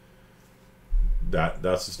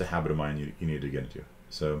that's just a habit of mine you need to get into.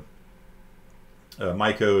 So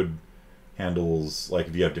my code handles, like,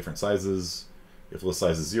 if you have different sizes, if list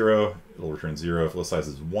size is 0, it'll return 0. If list size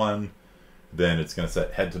is 1, then it's going to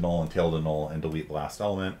set head to null and tail to null and delete the last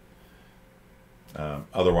element.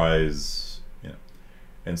 Otherwise, you know.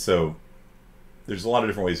 And so there's a lot of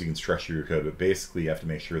different ways you can structure your code, but basically you have to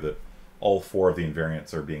make sure that all 4 of the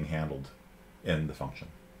invariants are being handled in the function.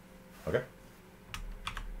 Okay?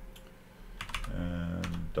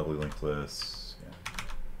 And doubly linked lists. Yeah.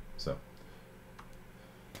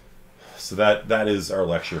 So that is our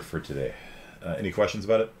lecture for today. Any questions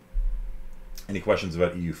about it? Any questions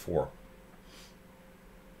about EU4?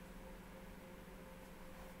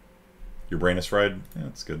 Your brain is fried? Yeah,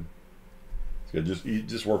 that's good. It's good. You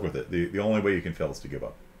just work with it. The only way you can fail is to give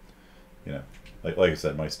up. You know, like I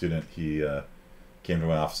said, my student, he came to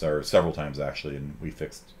my office hours several times actually, and we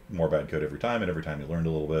fixed more bad code every time, and every time he learned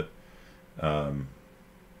a little bit.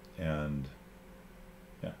 And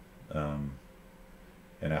yeah.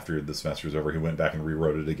 And after the semester was over, he went back and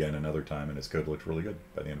rewrote it again another time, and his code looked really good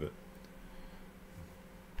by the end of it.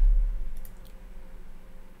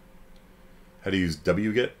 How to use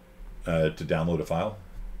wget to download a file.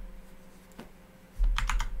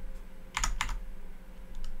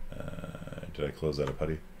 Did I close out a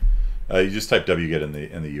putty? You just type wget in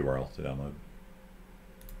the URL to download.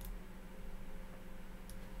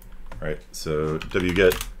 All right, so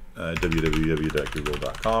wget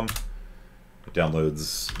www.google.com. It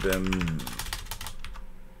downloads them.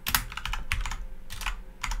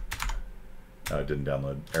 Oh, it didn't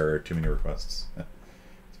download. Error, too many requests.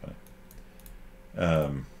 It's funny.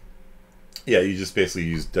 Yeah, you just basically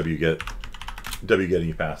use wget, and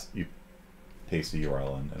you paste the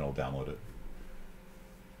URL and it'll download it.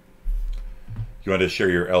 If you want to share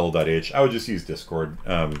your l.h, I would just use Discord.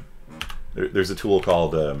 There's a tool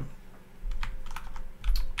called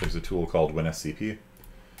WinSCP.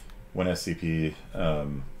 WinSCP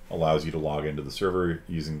allows you to log into the server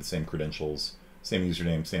using the same credentials, same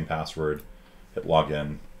username, same password. Hit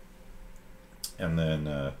login, and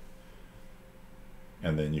then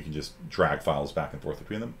you can just drag files back and forth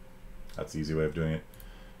between them. That's the easy way of doing it.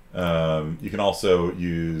 You can also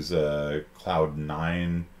use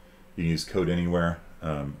Cloud9. You can use Code Anywhere.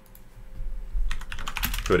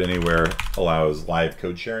 Code Anywhere allows live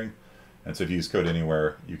code sharing, and so if you use Code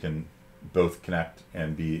Anywhere, you can both connect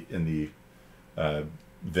and be in the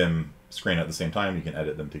Vim screen at the same time. You can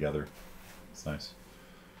edit them together. It's nice.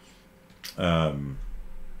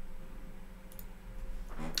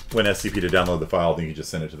 WinSCP to download the file, then you can just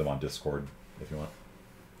send it to them on Discord if you want.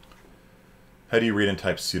 How do you read and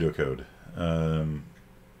type pseudocode? I don't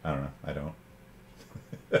know. I don't.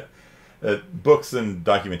 Books and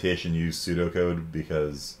documentation use pseudocode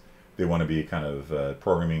because they want to be kind of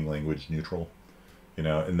programming language neutral. You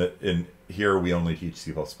know, in here we only teach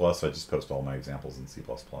C++, so I just post all my examples in C++.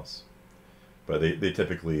 But they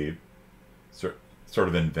typically sort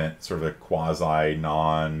of invent sort of a quasi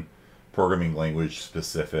non-programming language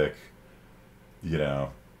specific, you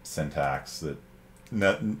know, syntax that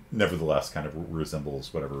nevertheless kind of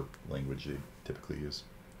resembles whatever language they typically use.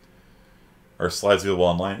 Are slides available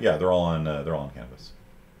online? Yeah, they're all on Canvas.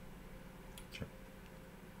 Sure.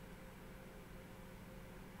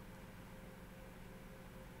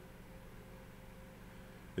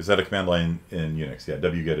 Is that a command line in Unix? Yeah,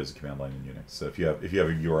 wget is a command line in Unix. So if you have a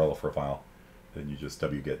URL for a file, then you just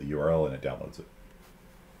wget the URL and it downloads it.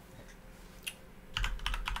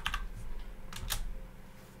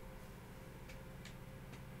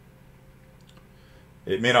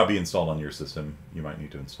 It may not be installed on your system. You might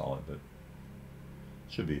need to install it, but it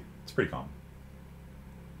should be. It's pretty common.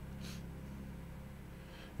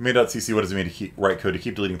 Main.cc, what does it mean to write code to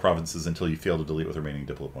keep deleting provinces until you fail to delete with remaining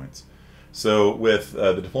diplo points? So with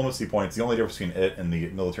the diplomacy points, the only difference between it and the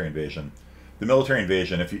military invasion,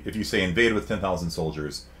 if you say invade with 10,000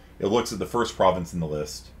 soldiers, it looks at the first province in the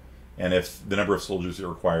list, and if the number of soldiers it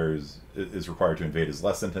is required to invade is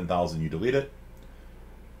less than 10,000, you delete it.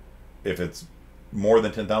 If it's more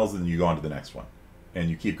than 10,000, then you go on to the next one. And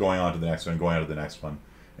you keep going on to the next one, going on to the next one,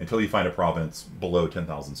 until you find a province below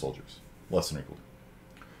 10,000 soldiers, less than or equal to.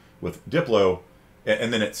 With Diplo,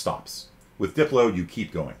 and then it stops. With Diplo, you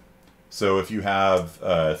keep going. So if you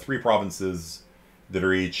have 3 provinces that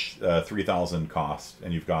are each 3,000 cost,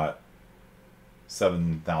 and you've got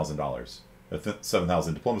 $7,000,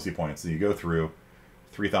 7,000 diplomacy points, and you go through,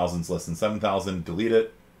 3,000's less than 7,000, delete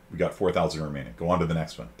it, we got 4,000 remaining. Go on to the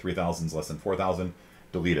next one. 3,000's less than 4,000,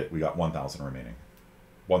 delete it, we got 1,000 remaining.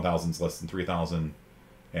 1,000's less than 3,000,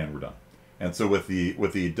 and we're done. And so with the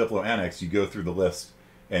Diplo annex, you go through the list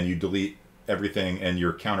and you delete everything, and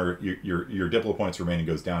your Diplo points remaining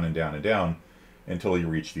goes down and down and down until you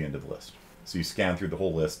reach the end of the list. So you scan through the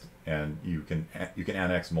whole list, and you can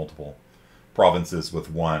annex multiple provinces with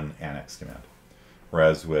one annex command.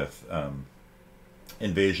 Whereas with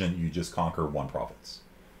invasion, you just conquer one province.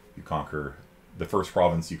 You conquer the first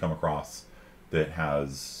province you come across that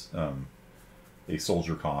has a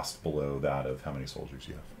soldier cost below that of how many soldiers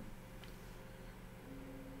you have.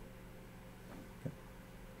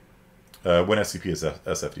 When SCP is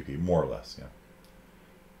SFTP, more or less, yeah.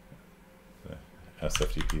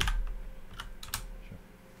 SFTP. Sure.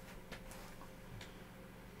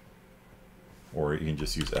 Or you can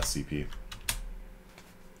just use SCP.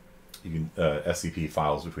 You can SCP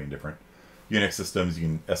files between different Unix systems. You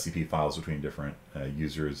can SCP files between different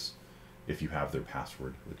users if you have their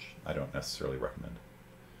password, which I don't necessarily recommend.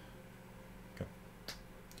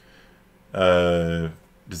 Okay.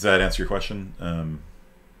 Does that answer your question,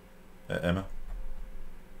 Emma?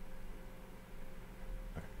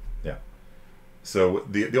 Okay. Yeah. So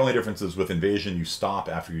the only difference is with Invasion, you stop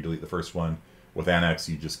after you delete the first one. With Annex,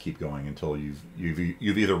 you just keep going until you've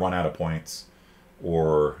either run out of points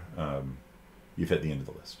or you've hit the end of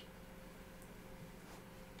the list.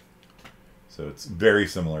 So it's very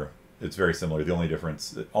similar. It's very similar. The only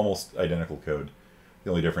difference, almost identical code. The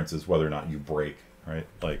only difference is whether or not you break, right?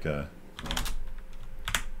 Like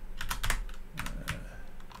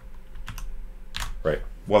right,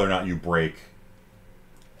 whether or not you break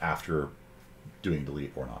after doing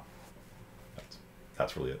delete or not.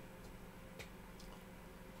 That's really it.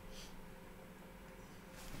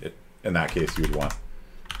 In that case, you'd want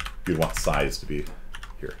size to be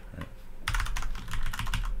here, right?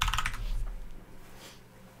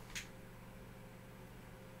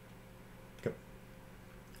 Okay.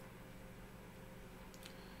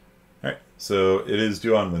 All right. So it is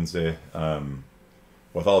due on Wednesday.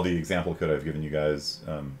 With all the example code I've given you guys,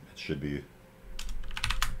 it should be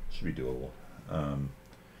doable.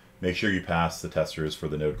 Make sure you pass the testers for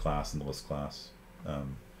the node class and the list class.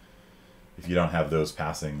 If you don't have those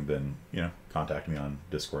passing, then contact me on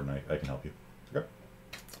Discord and I can help you. Okay.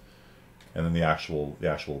 And then the actual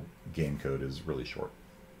game code is really short.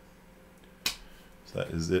 So that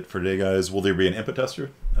is it for today, guys. Will there be an input tester?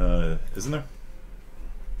 Isn't there?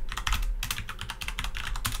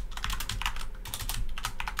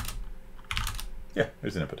 Yeah,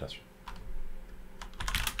 there's an input tester.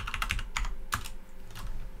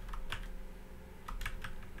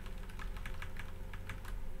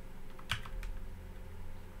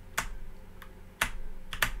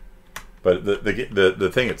 But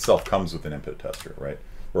the thing itself comes with an input tester, right?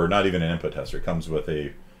 Or not even an input tester. It comes with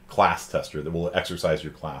a class tester that will exercise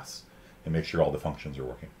your class and make sure all the functions are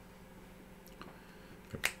working.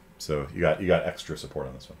 Okay. So you got extra support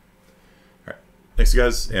on this one. All right. Thanks, you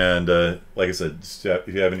guys. And like I said,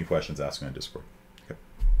 if you have any questions, ask me on Discord. Okay.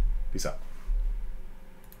 Peace out.